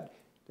with that.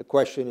 The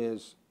question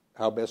is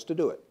how best to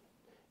do it.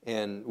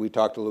 And we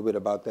talked a little bit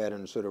about that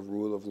in sort of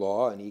rule of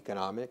law and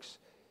economics.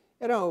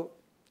 You know,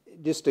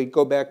 just to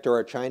go back to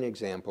our China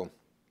example,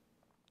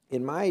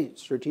 in my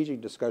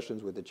strategic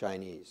discussions with the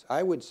Chinese,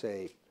 I would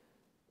say,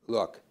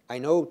 look, I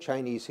know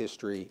Chinese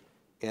history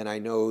and I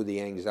know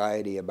the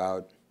anxiety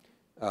about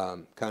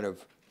kind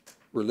of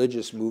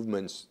religious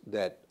movements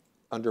that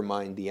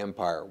undermined the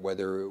empire,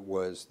 whether it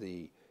was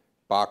the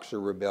Boxer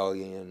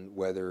Rebellion,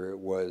 whether it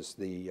was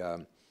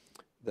the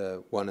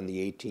one in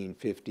the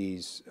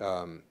 1850s,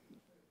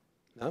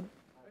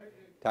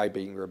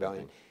 Taiping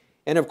Rebellion.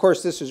 And of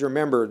course, this is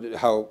remembered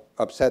how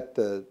upset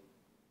the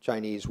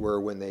Chinese were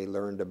when they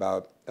learned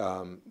about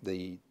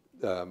the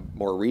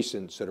more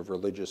recent sort of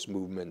religious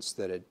movements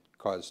that had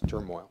caused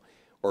turmoil,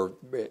 or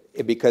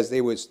because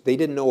they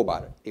didn't know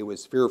about it. It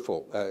was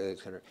fearful,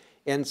 etc.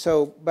 And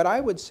so, but I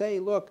would say,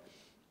 look,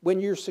 when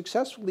you're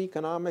successful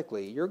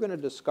economically, you're going to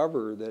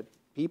discover that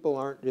people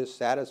aren't just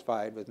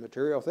satisfied with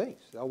material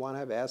things. They'll want to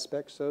have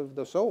aspects of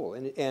the soul.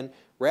 And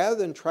rather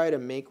than try to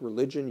make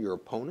religion your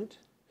opponent,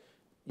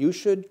 you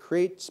should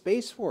create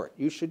space for it.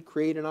 You should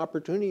create an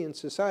opportunity in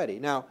society.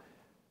 Now,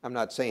 I'm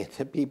not saying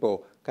that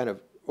people kind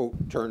of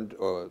turned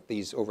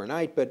these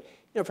overnight, but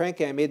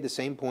frankly, I made the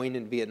same point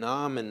in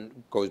Vietnam, and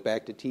it goes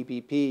back to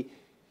TPP.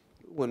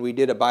 When we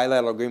did a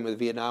bilateral agreement with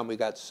Vietnam, we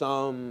got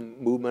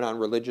some movement on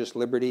religious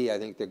liberty. I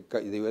think the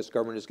U.S.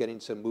 government is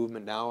getting some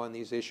movement now on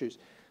these issues.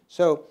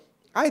 So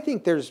I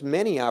think there's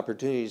many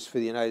opportunities for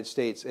the United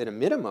States, at a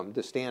minimum,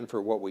 to stand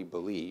for what we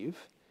believe.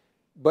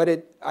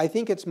 But I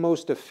think it's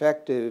most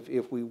effective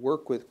if we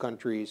work with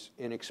countries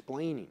in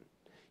explaining,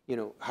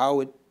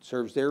 how it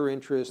serves their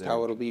interest,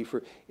 how it'll be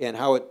and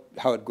how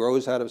it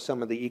grows out of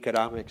some of the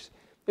economics.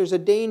 There's a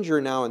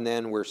danger now and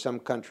then where some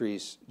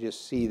countries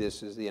just see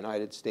this as the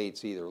United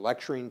States either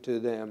lecturing to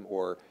them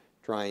or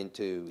trying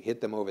to hit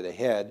them over the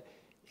head.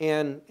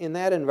 And in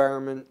that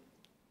environment,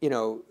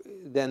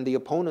 then the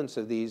opponents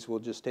of these will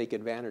just take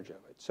advantage of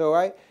it. So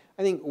I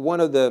think one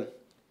of the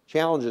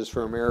challenges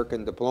for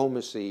American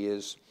diplomacy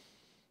is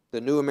the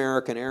new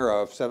American era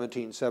of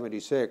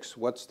 1776.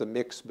 What's the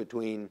mix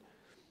between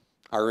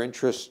our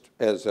interest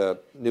as a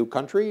new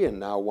country and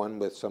now one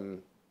with some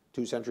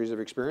 2 centuries of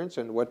experience,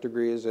 and what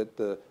degree is it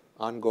the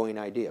ongoing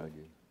idea?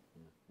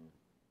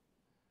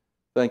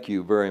 Thank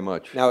you very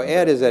much. Now,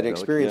 Ed, as an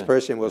experienced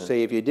person, will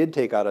say, if you did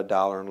take out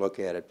 $1 and look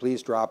at it,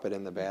 please drop it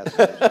in the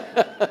basket.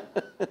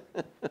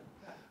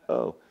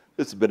 Oh,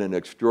 this has been an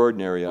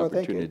extraordinary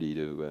opportunity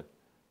to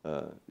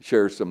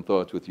share some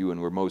thoughts with you,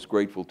 and we're most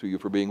grateful to you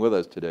for being with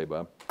us today,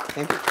 Bob.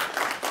 Thank you.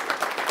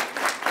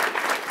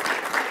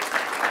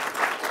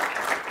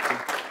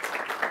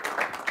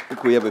 I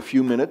think we have a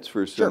few minutes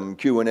for some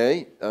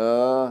Q&A.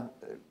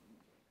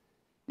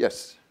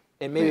 Yes.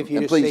 And maybe if you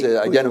just please say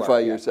identify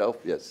yourself.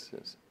 Yes,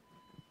 yes.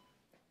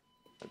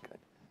 Okay.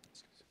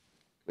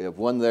 We have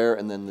one there,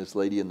 and then this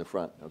lady in the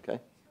front.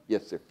 Okay.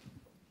 Yes, sir.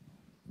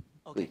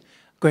 Okay.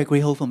 Gregory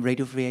Ho from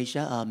Radio Free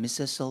Asia.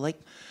 Mr. Zoellick,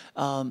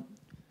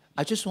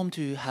 I just want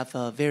to have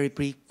a very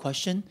brief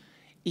question.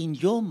 In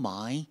your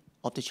mind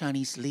of the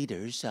Chinese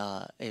leaders,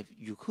 if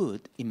you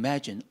could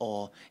imagine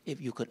or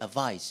if you could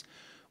advise,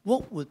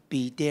 what would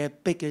be their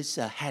biggest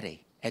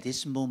headache at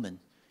this moment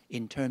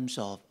in terms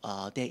of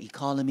their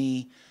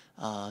economy,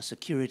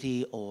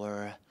 security,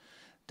 or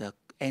the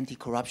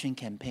anti-corruption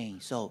campaign?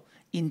 So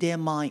in their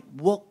mind,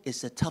 what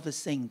is the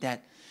toughest thing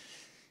that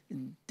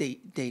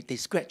they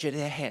scratch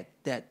their head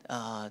that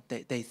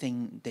they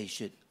think they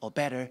should, or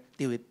better,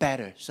 deal with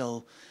better?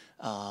 So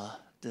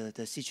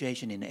the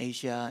situation in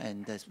Asia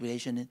and the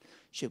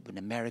relationship with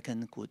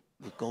American would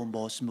go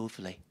more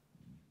smoothly.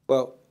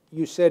 Well,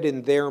 you said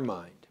in their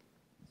mind.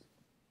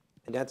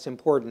 And that's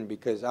important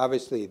because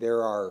obviously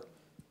there are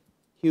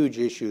huge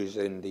issues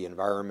in the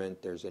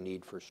environment. There's a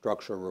need for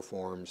structural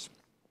reforms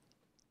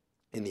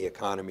in the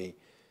economy.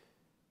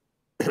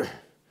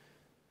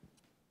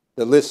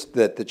 The list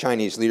that the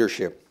Chinese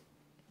leadership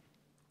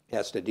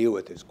has to deal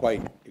with is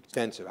quite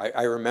extensive.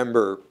 I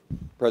remember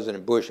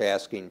President Bush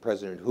asking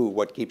President Hu,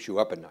 what keeps you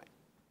up at night?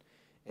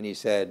 And he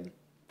said,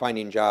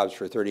 finding jobs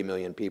for 30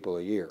 million people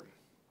a year.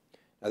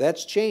 Now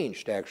that's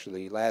changed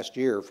actually. Last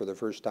year, for the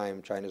first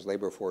time, China's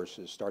labor force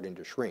is starting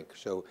to shrink.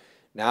 So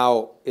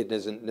now it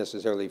isn't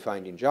necessarily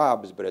finding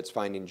jobs, but it's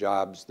finding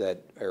jobs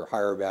that are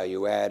higher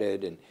value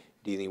added and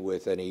dealing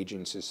with an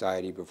aging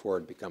society before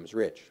it becomes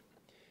rich.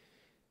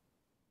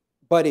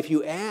 But if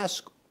you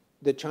ask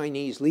the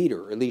Chinese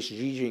leader, at least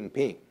Xi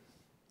Jinping,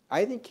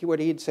 I think what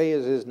he'd say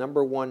is his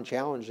 #1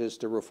 challenge is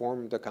to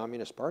reform the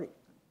Communist Party.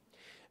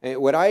 And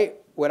what I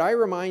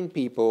remind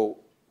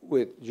people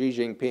with Xi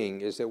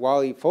Jinping is that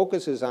while he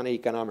focuses on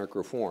economic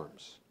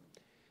reforms,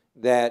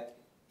 that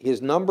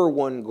his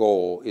 #1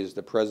 goal is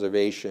the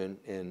preservation,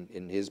 and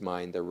in his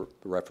mind, the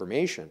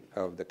reformation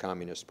of the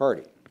Communist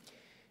Party.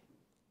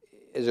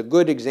 As a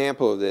good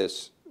example of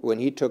this, when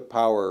he took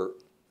power,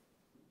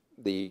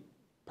 the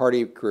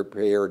party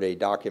prepared a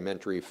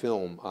documentary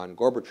film on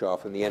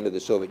Gorbachev and the end of the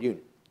Soviet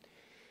Union.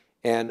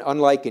 And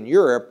unlike in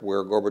Europe,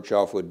 where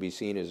Gorbachev would be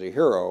seen as a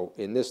hero,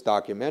 in this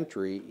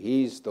documentary,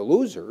 he's the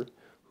loser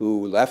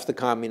who left the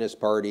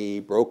Communist Party,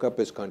 broke up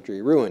his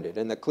country, ruined it.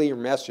 And the clear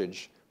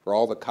message for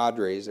all the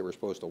cadres that were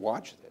supposed to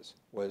watch this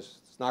was,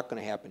 it's not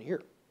going to happen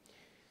here.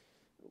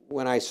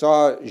 When I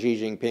saw Xi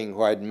Jinping,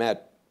 who I'd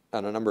met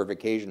on a number of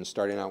occasions,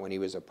 starting out when he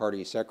was a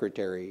party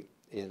secretary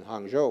in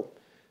Hangzhou,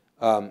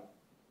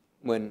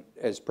 when,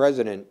 as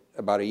president,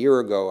 about a year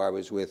ago, I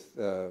was with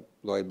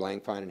Lloyd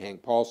Blankfein and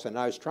Hank Paulson, and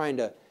I was trying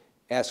to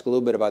ask a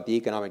little bit about the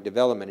economic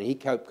development, and he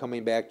kept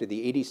coming back to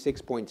the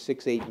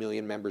 86.68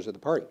 million members of the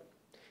party.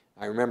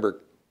 I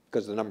remember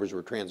because the numbers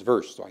were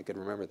transverse, so I could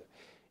remember them.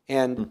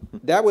 And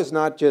that was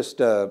not just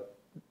a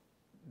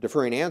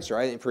deferring answer.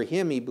 I think for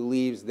him, he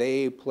believes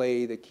they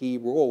play the key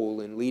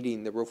role in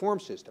leading the reform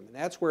system, and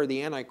that's where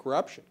the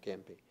anti-corruption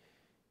campaign,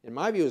 in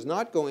my view, is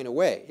not going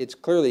away. It's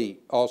clearly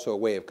also a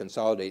way of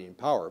consolidating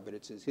power, but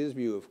it's his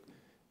view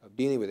of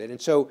dealing with it.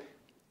 And so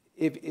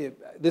if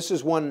this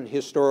is one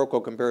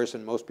historical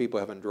comparison most people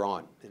haven't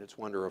drawn, and it's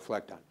one to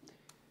reflect on.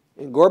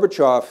 And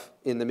Gorbachev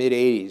in the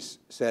mid-'80s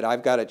said,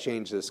 I've got to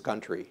change this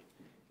country,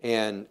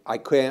 and I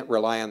can't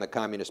rely on the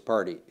Communist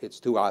Party. It's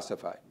too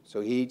ossified.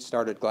 So he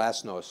started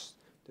Glasnost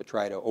to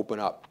try to open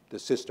up the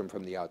system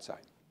from the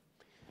outside.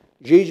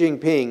 Xi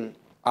Jinping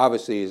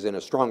obviously is in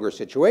a stronger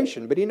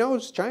situation, but he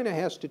knows China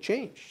has to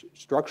change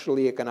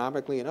structurally,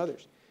 economically, and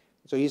others.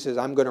 So he says,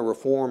 I'm going to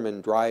reform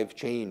and drive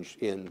change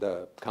in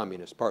the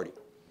Communist Party.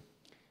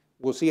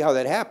 We'll see how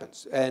that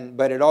happens.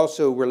 But it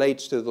also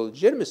relates to the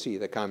legitimacy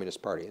of the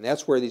Communist Party, and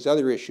that's where these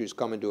other issues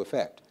come into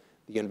effect,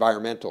 the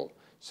environmental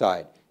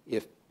side.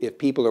 If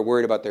people are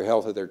worried about their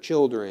health of their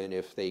children,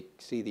 if they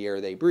see the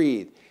air they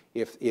breathe,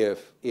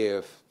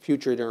 if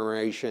future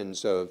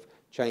generations of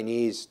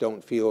Chinese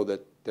don't feel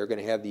that they're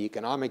going to have the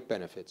economic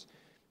benefits.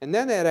 And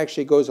then that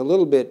actually goes a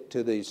little bit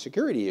to the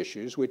security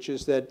issues, which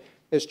is that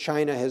as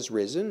China has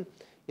risen,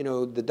 the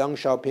Deng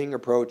Xiaoping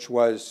approach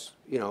was,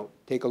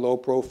 take a low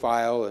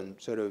profile and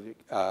sort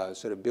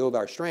of build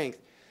our strength.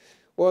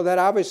 Well, that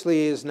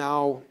obviously has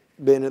now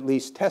been at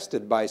least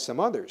tested by some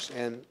others.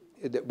 And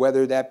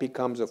whether that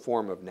becomes a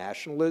form of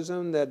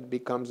nationalism that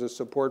becomes a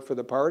support for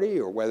the party,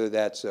 or whether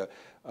that's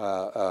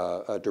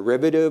a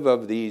derivative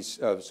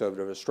of sort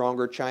of a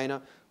stronger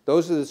China,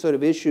 those are the sort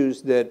of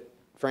issues that,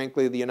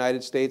 frankly, the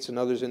United States and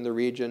others in the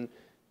region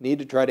need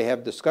to try to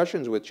have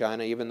discussions with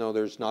China, even though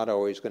there's not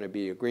always going to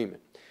be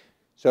agreement.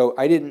 So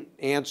I didn't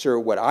answer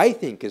what I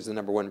think is the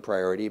 #1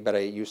 priority, but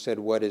you said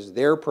what is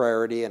their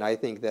priority, and I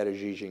think that is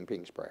Xi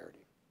Jinping's priority.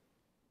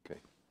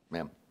 Okay,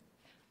 ma'am.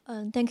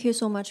 Thank you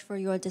so much for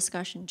your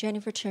discussion.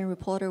 Jennifer Chen,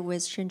 reporter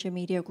with Shenzhen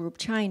Media Group,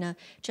 China.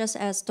 Just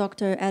as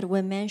Dr.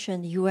 Edwin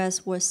mentioned, the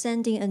U.S. was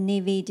sending a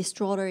Navy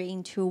destroyer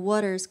into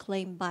waters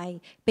claimed by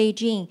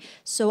Beijing.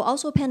 So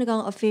also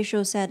Pentagon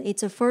officials said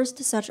it's the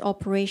first such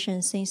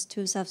operation since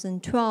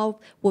 2012,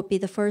 would be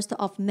the first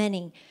of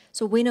many.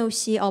 So we know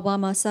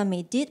Xi-Obama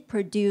summit did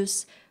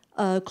produce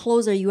a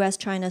closer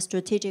U.S.-China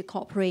strategic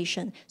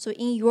cooperation. So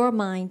in your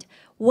mind,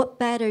 what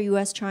better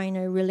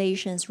U.S.-China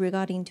relations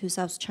regarding to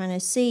South China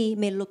Sea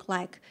may look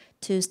like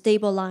to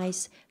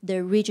stabilize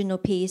the regional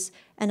peace?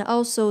 And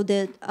also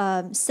the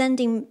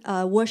sending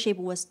warship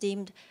was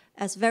deemed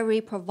as very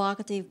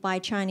provocative by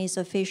Chinese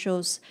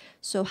officials.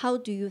 So how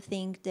do you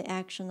think the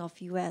action of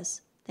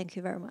U.S.? Thank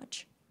you very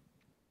much.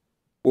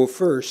 Well,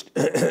 first,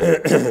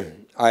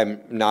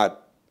 I'm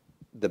not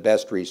the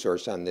best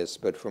resource on this,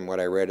 but from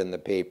what I read in the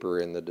paper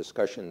and the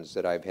discussions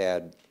that I've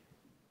had,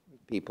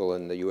 people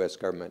in the U.S.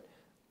 government,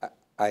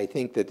 I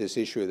think that this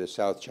issue of the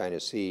South China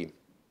Sea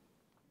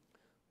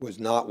was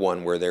not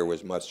one where there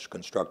was much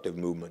constructive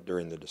movement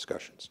during the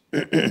discussions.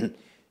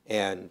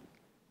 And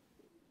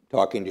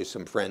talking to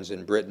some friends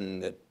in Britain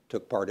that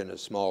took part in a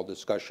small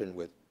discussion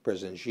with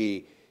President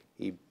Xi,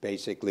 he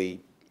basically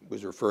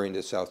was referring to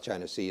the South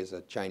China Sea as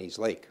a Chinese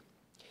lake.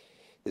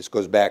 this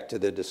goes back to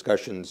the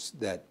discussions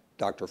that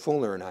Dr.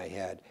 Fulner and I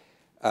had.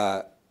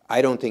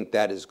 I don't think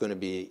that is going to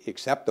be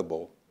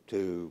acceptable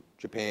to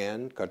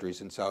Japan,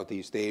 countries in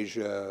Southeast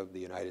Asia, the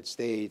United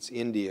States,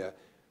 India,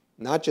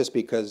 not just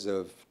because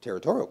of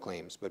territorial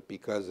claims, but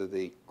because of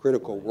the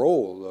critical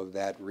role of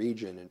that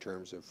region in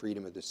terms of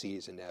freedom of the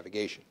seas and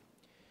navigation.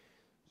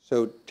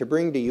 So to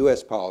bring to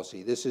U.S.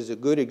 policy, this is a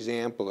good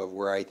example of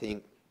where I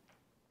think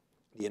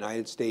the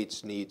United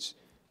States needs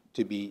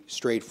to be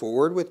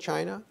straightforward with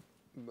China,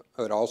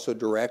 but also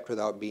direct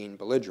without being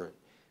belligerent.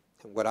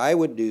 And what I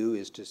would do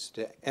is just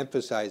to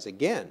emphasize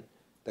again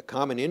the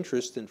common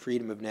interest in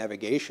freedom of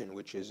navigation,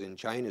 which is in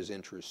China's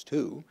interest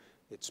too.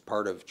 It's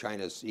part of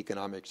China's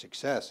economic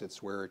success.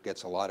 It's where it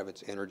gets a lot of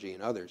its energy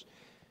and others.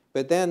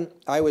 But then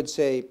I would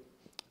say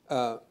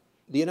the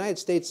United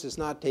States does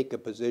not take a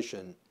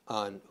position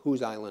on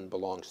whose island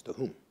belongs to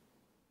whom.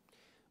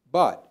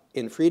 But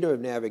in freedom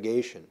of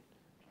navigation,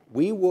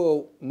 we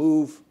will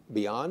move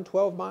beyond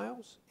 12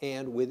 miles,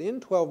 and within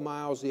 12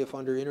 miles, if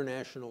under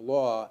international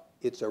law,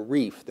 it's a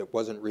reef that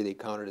wasn't really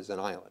counted as an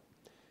island.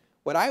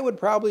 What I would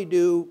probably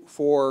do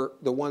for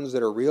the ones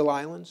that are real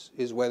islands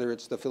is whether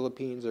it's the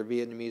Philippines or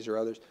Vietnamese or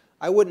others,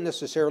 I wouldn't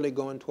necessarily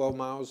go in 12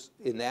 miles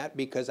in that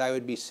because I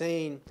would be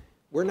saying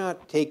we're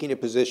not taking a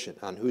position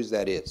on whose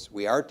that is.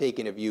 We are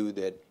taking a view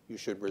that you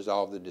should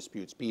resolve the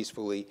disputes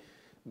peacefully,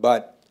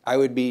 but I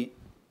would be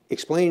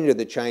explaining to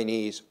the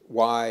Chinese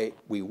why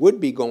we would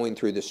be going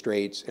through the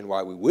straits and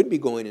why we would be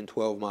going in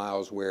 12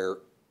 miles where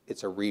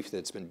it's a reef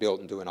that's been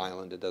built into an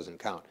island that doesn't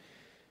count.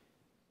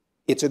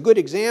 It's a good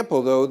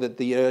example, though, that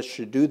the U.S.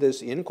 should do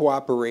this in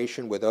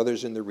cooperation with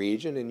others in the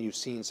region, and you've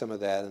seen some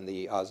of that in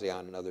the ASEAN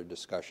and other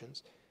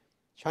discussions.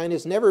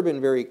 China's never been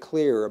very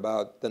clear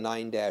about the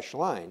 9-dash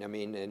line, I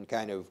mean, and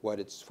kind of what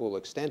its full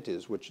extent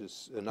is, which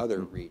is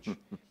another reach.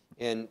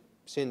 And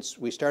since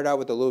we start out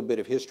with a little bit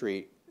of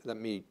history, let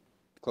me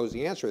close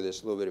the answer to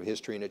this, a little bit of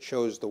history, and it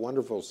shows the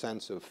wonderful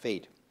sense of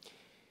fate.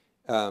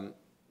 In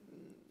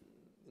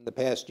the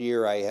past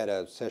year, I had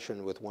a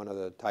session with one of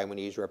the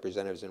Taiwanese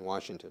representatives in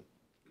Washington.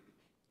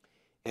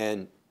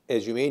 And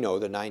as you may know,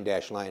 the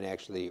 9-dash line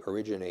actually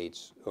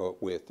originates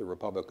with the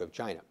Republic of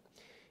China.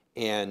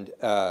 And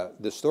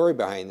the story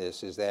behind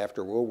this is that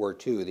after World War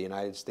II, the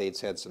United States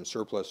had some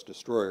surplus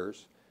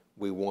destroyers.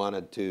 We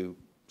wanted to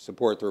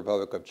support the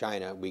Republic of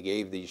China. We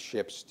gave these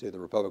ships to the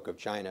Republic of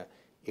China.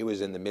 It was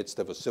in the midst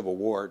of a civil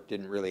war,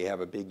 didn't really have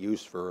a big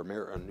use for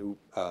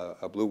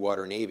a blue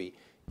water navy.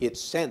 It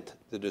sent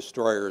the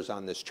destroyers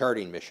on this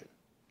charting mission.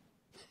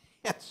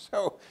 And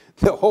so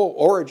the whole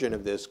origin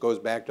of this goes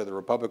back to the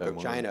Republic of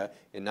China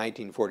in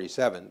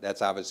 1947.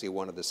 That's obviously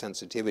one of the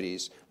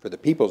sensitivities for the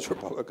People's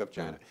Republic of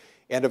China.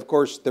 And of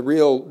course, the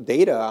real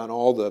data on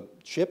all the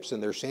ships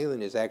and their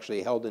sailing is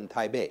actually held in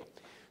Taipei.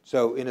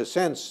 So in a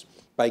sense,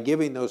 by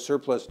giving those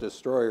surplus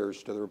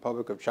destroyers to the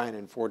Republic of China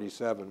in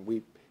 1947,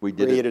 we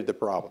created the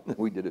problem.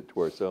 We did it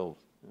to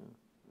ourselves. Yeah.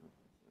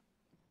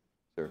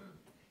 Sir.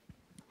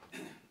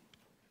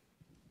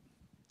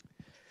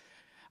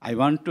 I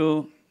want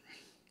to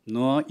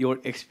know your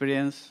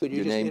experience. Could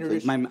you just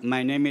introduce?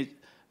 My name is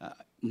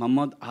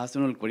Muhammad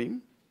Hasanul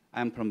Karim.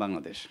 I am from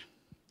Bangladesh.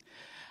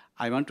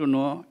 I want to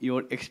know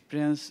your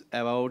experience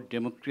about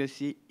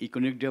democracy,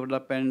 economic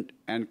development,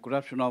 and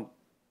corruption of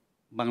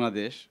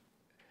Bangladesh.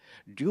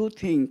 Do you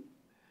think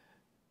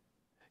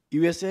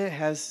USA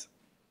has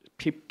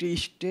 50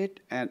 state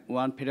and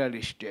one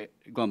federal state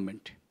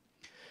government?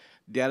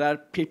 There are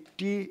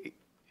 50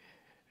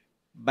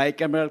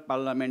 bicameral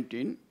parliament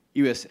in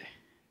USA.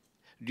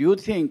 Do you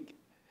think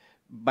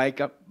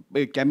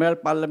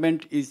bicameral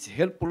parliament is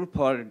helpful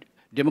for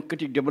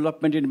democratic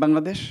development in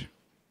Bangladesh?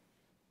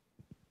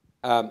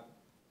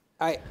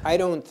 I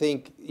don't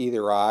think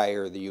either I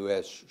or the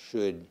U.S.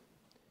 should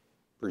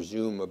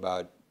presume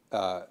about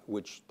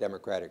which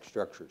democratic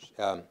structures.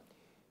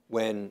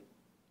 When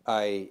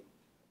I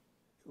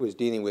was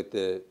dealing with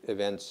the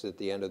events at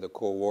the end of the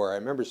Cold War, I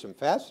remember some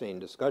fascinating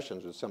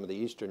discussions with some of the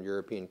Eastern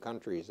European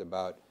countries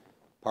about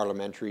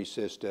parliamentary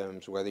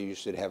systems, whether you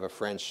should have a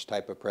French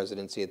type of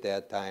presidency at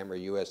that time or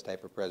U.S.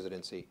 type of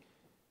presidency.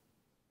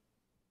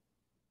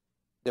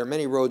 There are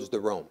many roads to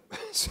Rome.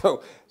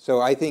 So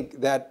I think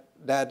that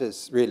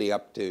is really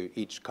up to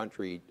each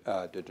country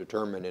to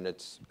determine in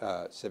its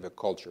civic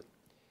culture.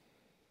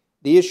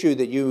 The issue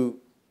that you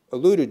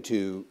alluded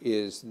to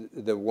is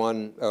the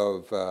one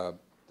of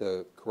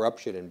the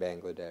corruption in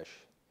Bangladesh.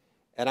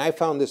 And I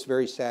found this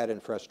very sad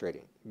and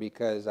frustrating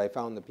because I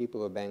found the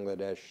people of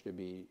Bangladesh to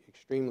be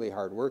extremely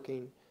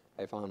hardworking.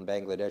 I found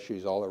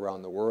Bangladeshis all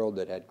around the world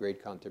that had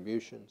great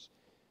contributions.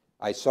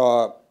 I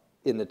saw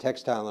in the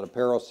textile and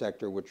apparel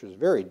sector, which was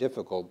very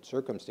difficult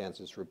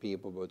circumstances for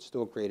people, but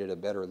still created a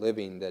better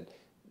living, that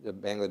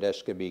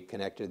Bangladesh could be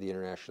connected to the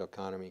international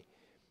economy.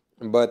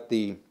 But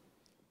the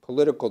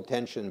political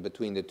tension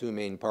between the two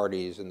main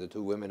parties and the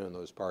two women in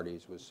those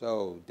parties was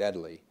so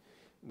deadly.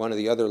 One of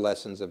the other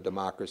lessons of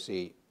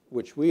democracy,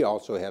 which we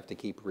also have to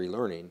keep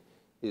relearning,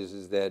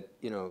 is that,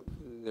 you know,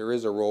 there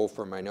is a role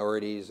for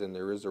minorities and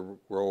there is a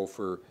role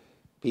for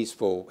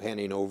peaceful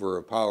handing over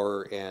of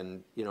power,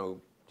 and, you know,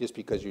 just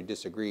because you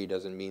disagree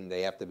doesn't mean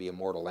they have to be a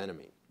mortal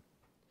enemy.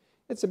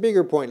 It's a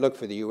bigger point, look,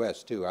 for the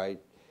U.S. too. I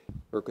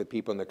work with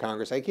people in the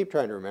Congress. I keep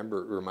trying to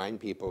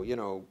remind people, you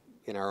know,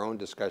 in our own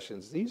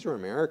discussions, these are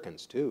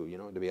Americans too. You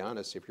know, to be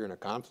honest, if you're in a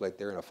conflict,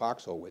 they're in a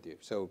foxhole with you.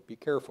 So be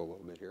careful a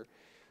little bit here.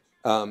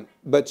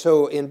 But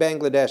so in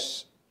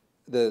Bangladesh,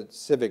 the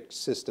civic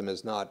system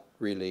has not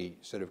really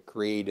sort of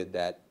created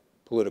that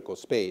political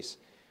space.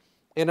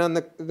 And on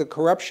the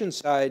corruption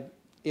side,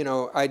 you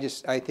know, I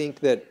think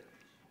that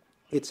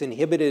it's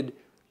inhibited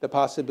the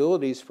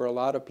possibilities for a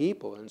lot of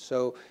people. And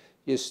so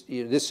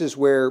this is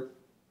where,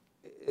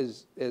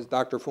 as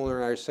Dr. Fuller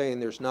and I are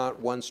saying, there's not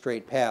one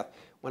straight path.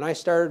 When I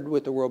started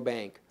with the World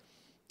Bank,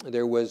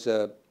 there was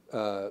a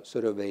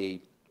sort of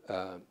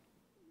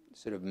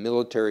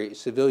military,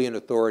 civilian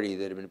authority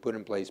that had been put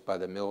in place by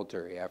the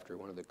military after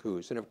one of the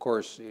coups. And of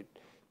course, it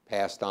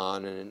passed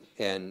on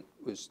and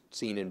was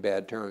seen in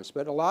bad terms.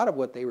 But a lot of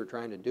what they were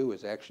trying to do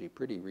was actually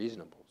pretty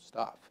reasonable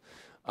stuff.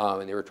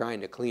 And they were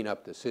trying to clean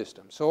up the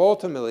system. So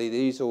ultimately,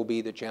 these will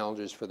be the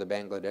challenges for the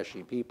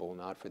Bangladeshi people,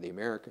 not for the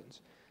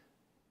Americans.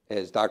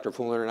 As Dr.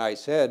 Fuller and I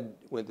said,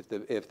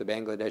 if the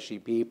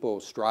Bangladeshi people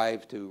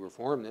strive to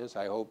reform this,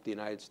 I hope the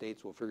United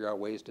States will figure out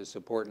ways to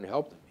support and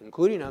help them,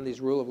 including on these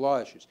rule of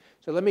law issues.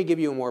 So let me give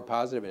you a more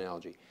positive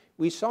analogy.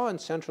 We saw in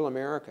Central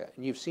America,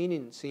 and you've seen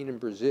in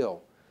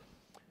Brazil,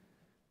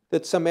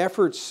 that some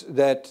efforts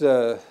that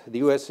the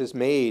U.S. has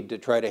made to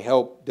try to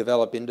help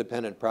develop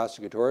independent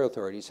prosecutorial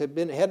authorities had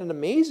an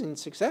amazing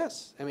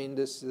success. I mean,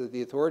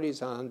 the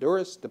authorities on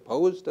Honduras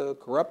deposed a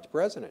corrupt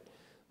president.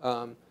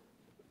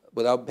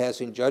 Without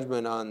passing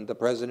judgment on the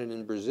president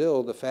in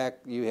Brazil, the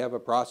fact you have a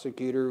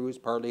prosecutor who's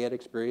partly had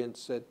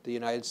experience at the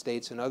United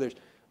States and others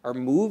are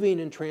moving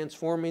and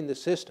transforming the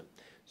system.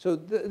 So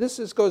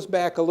this goes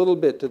back a little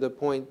bit to the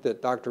point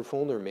that Dr.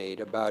 Fulner made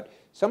about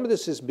some of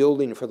this is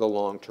building for the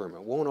long term.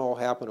 It won't all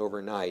happen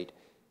overnight.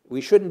 We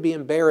shouldn't be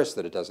embarrassed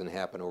that it doesn't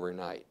happen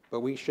overnight,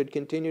 but we should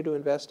continue to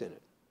invest in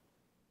it.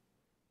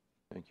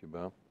 Thank you,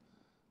 Bob.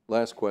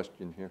 Last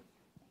question here.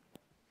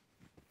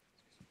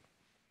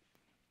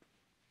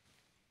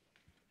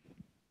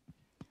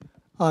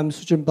 I'm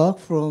Sujin Park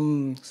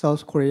from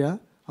South Korea.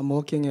 I'm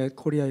working at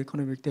Korea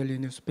Economic Daily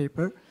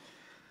newspaper.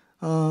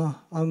 I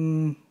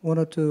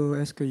wanted to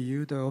ask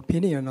you the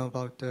opinion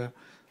about the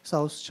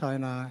South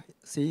China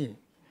Sea.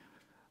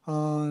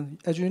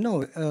 As you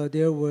know,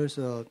 there was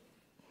a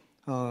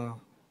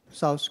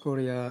South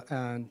Korea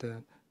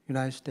and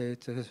United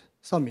States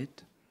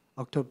summit,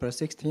 October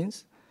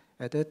 16th.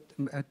 At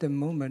the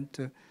moment,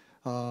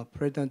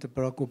 President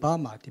Barack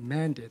Obama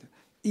demanded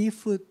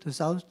if the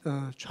South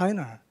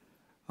China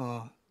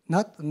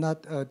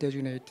not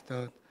designate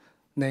the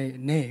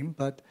name,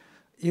 but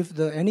if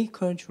any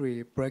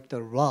country break the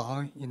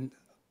law in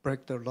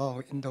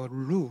the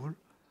rule,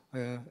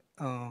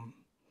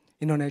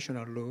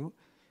 international law,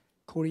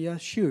 Korea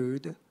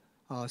should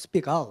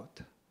speak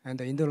out and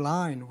in the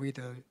line with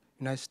the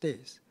United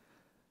States.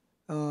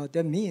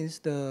 That means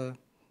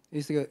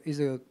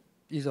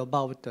is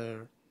about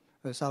the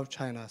South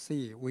China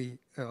Sea. We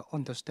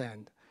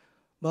understand.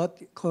 But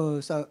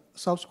because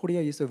South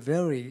Korea is a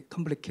very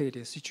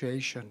complicated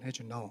situation, as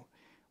you know,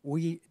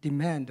 we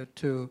demand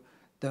to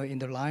in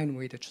the line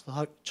with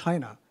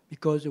China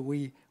because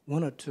we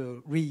wanted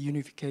to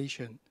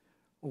reunification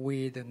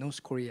with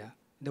North Korea.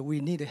 That we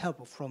need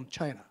help from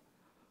China,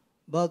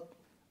 but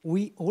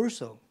we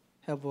also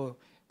have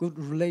good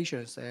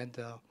relations and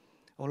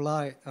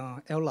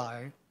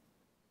ally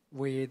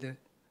with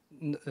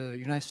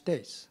United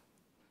States.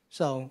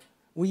 So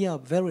we are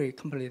very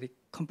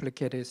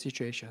complicated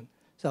situation.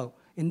 So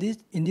in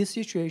this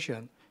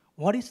situation,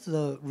 what is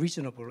the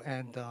reasonable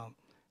and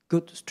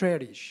good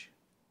strategy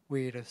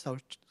with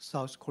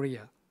South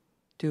Korea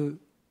to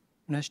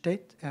United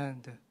States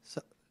and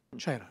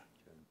China?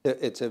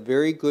 It's a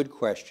very good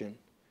question.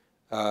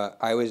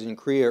 I was in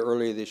Korea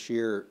earlier this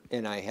year,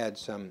 and I had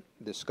some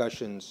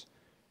discussions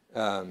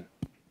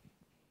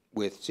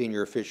with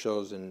senior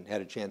officials and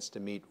had a chance to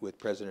meet with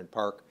President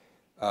Park.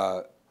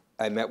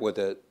 I met with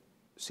a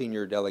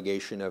senior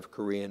delegation of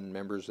Korean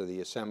members of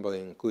the Assembly,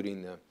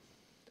 including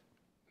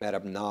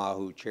Madam Na,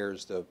 who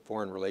chairs the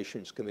Foreign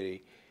Relations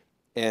Committee.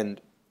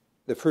 And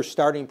the first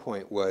starting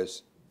point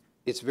was,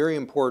 it's very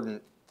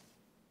important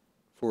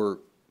for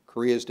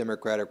Korea's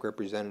democratic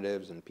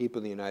representatives and people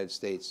in the United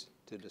States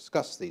to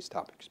discuss these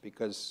topics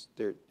because,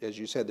 as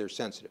you said, they're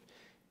sensitive.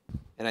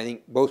 And I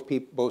think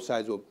both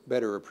sides will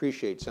better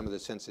appreciate some of the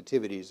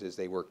sensitivities as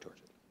they work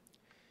towards it.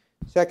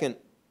 Second,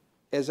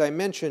 as I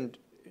mentioned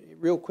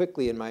real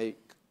quickly in my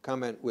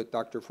comment with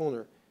Dr.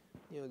 Fulner,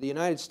 the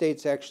United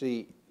States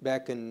actually,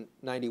 back in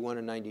 91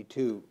 and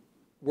 92,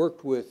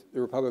 worked with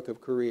the Republic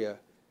of Korea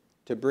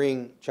to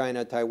bring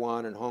China,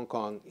 Taiwan, and Hong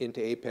Kong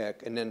into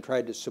APEC, and then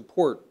tried to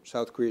support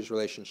South Korea's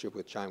relationship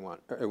with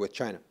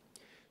China.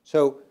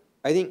 So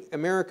I think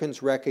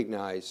Americans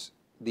recognize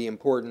the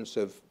importance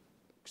of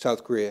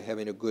South Korea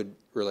having a good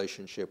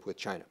relationship with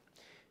China.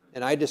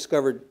 And I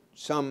discovered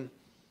some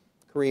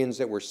Koreans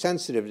that were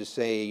sensitive to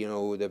say,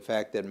 the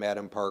fact that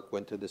Madam Park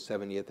went to the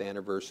 70th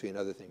anniversary and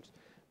other things.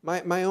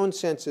 My own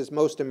sense is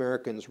most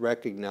Americans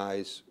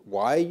recognize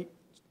why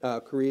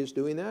Korea is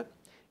doing that,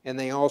 and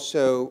they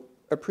also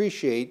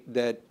appreciate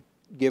that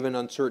given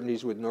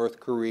uncertainties with North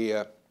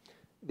Korea,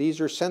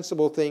 these are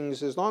sensible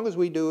things as long as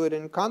we do it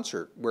in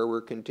concert, where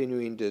we're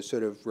continuing to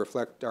sort of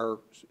reflect our,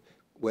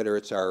 whether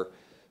it's our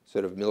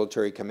sort of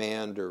military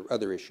command or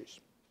other issues.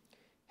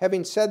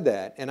 Having said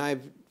that, and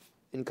I've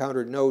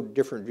encountered no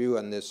different view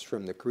on this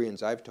from the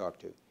Koreans I've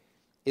talked to,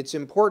 it's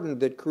important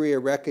that Korea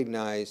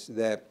recognize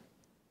that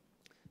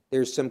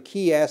there's some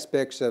key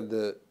aspects of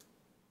the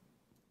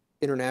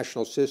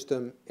international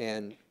system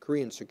and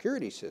Korean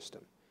security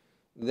system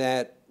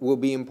that will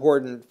be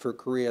important for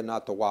Korea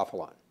not to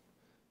waffle on.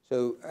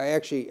 So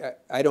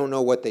I don't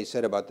know what they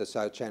said about the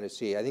South China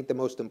Sea. I think the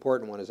most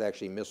important one is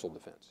actually missile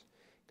defense.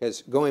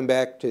 Because going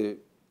back to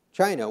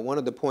China, one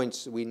of the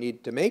points we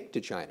need to make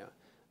to China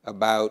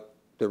about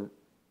the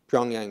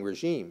Pyongyang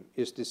regime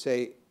is to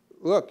say,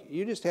 look,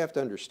 you just have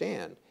to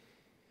understand,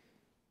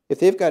 if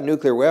they've got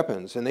nuclear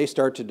weapons and they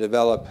start to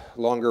develop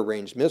longer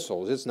range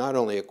missiles, it's not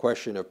only a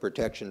question of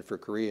protection for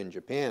Korea and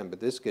Japan, but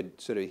this could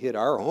sort of hit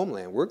our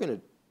homeland. We're going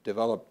to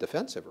develop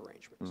defensive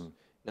arrangements.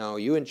 Now,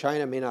 you and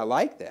China may not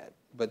like that,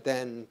 but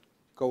then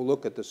go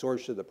look at the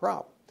source of the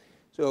problem.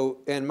 So,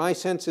 and my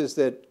sense is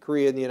that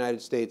Korea and the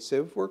United States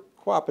have worked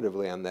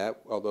cooperatively on that,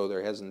 although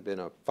there hasn't been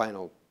a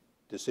final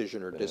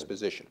decision or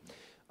disposition.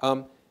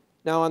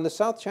 Now, on the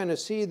South China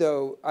Sea,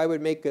 though, I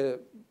would make a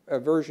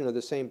version of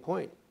the same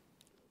point.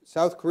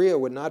 South Korea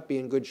would not be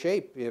in good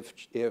shape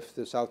if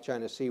the South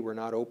China Sea were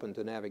not open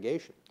to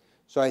navigation.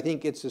 So I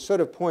think it's the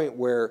sort of point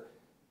where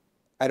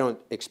I don't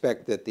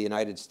expect that the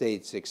United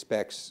States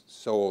expects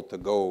Seoul to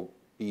go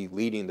be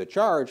leading the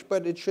charge,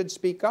 but it should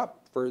speak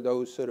up for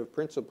those sort of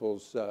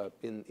principles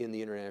in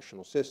the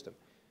international system.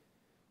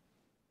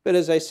 But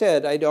as I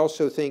said, I'd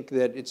also think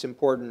that it's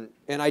important,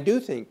 and I do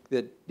think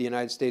that the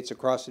United States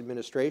across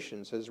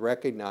administrations has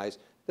recognized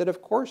that,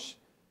 of course,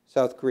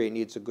 South Korea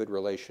needs a good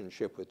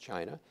relationship with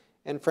China.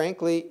 And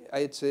frankly,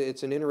 it's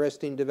an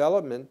interesting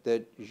development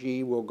that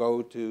Xi will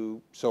go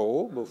to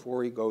Seoul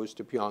before he goes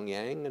to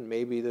Pyongyang, and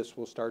maybe this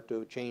will start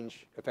to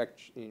affect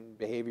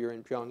behavior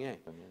in Pyongyang.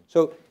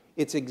 So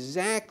it's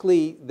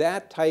exactly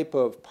that type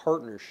of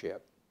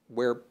partnership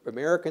where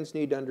Americans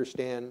need to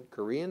understand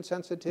Korean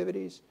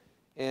sensitivities,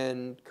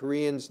 and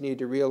Koreans need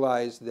to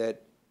realize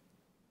that,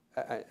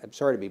 I'm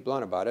sorry to be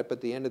blunt about it, but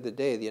at the end of the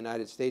day, the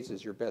United States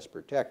is your best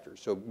protector.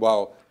 So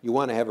while you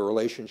want to have a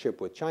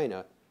relationship with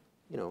China,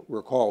 you know,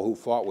 recall who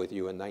fought with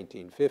you in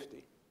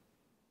 1950.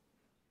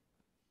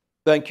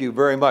 Thank you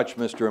very much,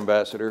 Mr.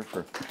 Ambassador, for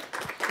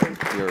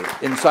your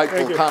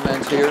insightful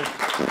comments here.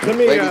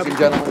 Ladies and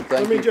gentlemen,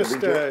 thank you. Let me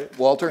just,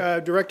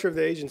 Walter? Director of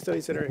the Asian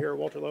Studies Center here,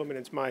 Walter Lohman.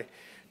 It's my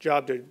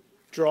job to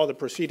draw the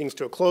proceedings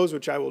to a close,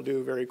 which I will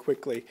do very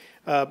quickly.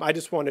 I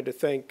just wanted to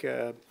thank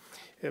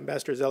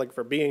Ambassador Zoellick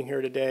for being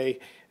here today.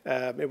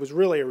 It was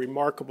really a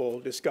remarkable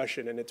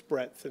discussion in its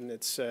breadth and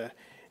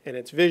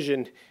its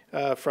vision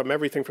from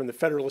everything from the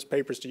Federalist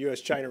Papers to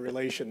U.S.-China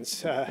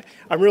relations.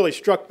 I'm really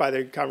struck by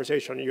the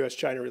conversation on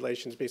U.S.-China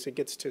relations because it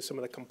gets to some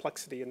of the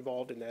complexity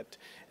involved in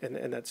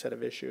that set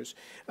of issues.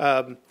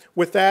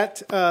 With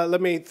that,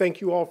 let me thank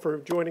you all for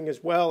joining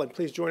as well, and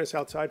please join us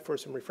outside for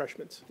some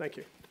refreshments. Thank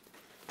you.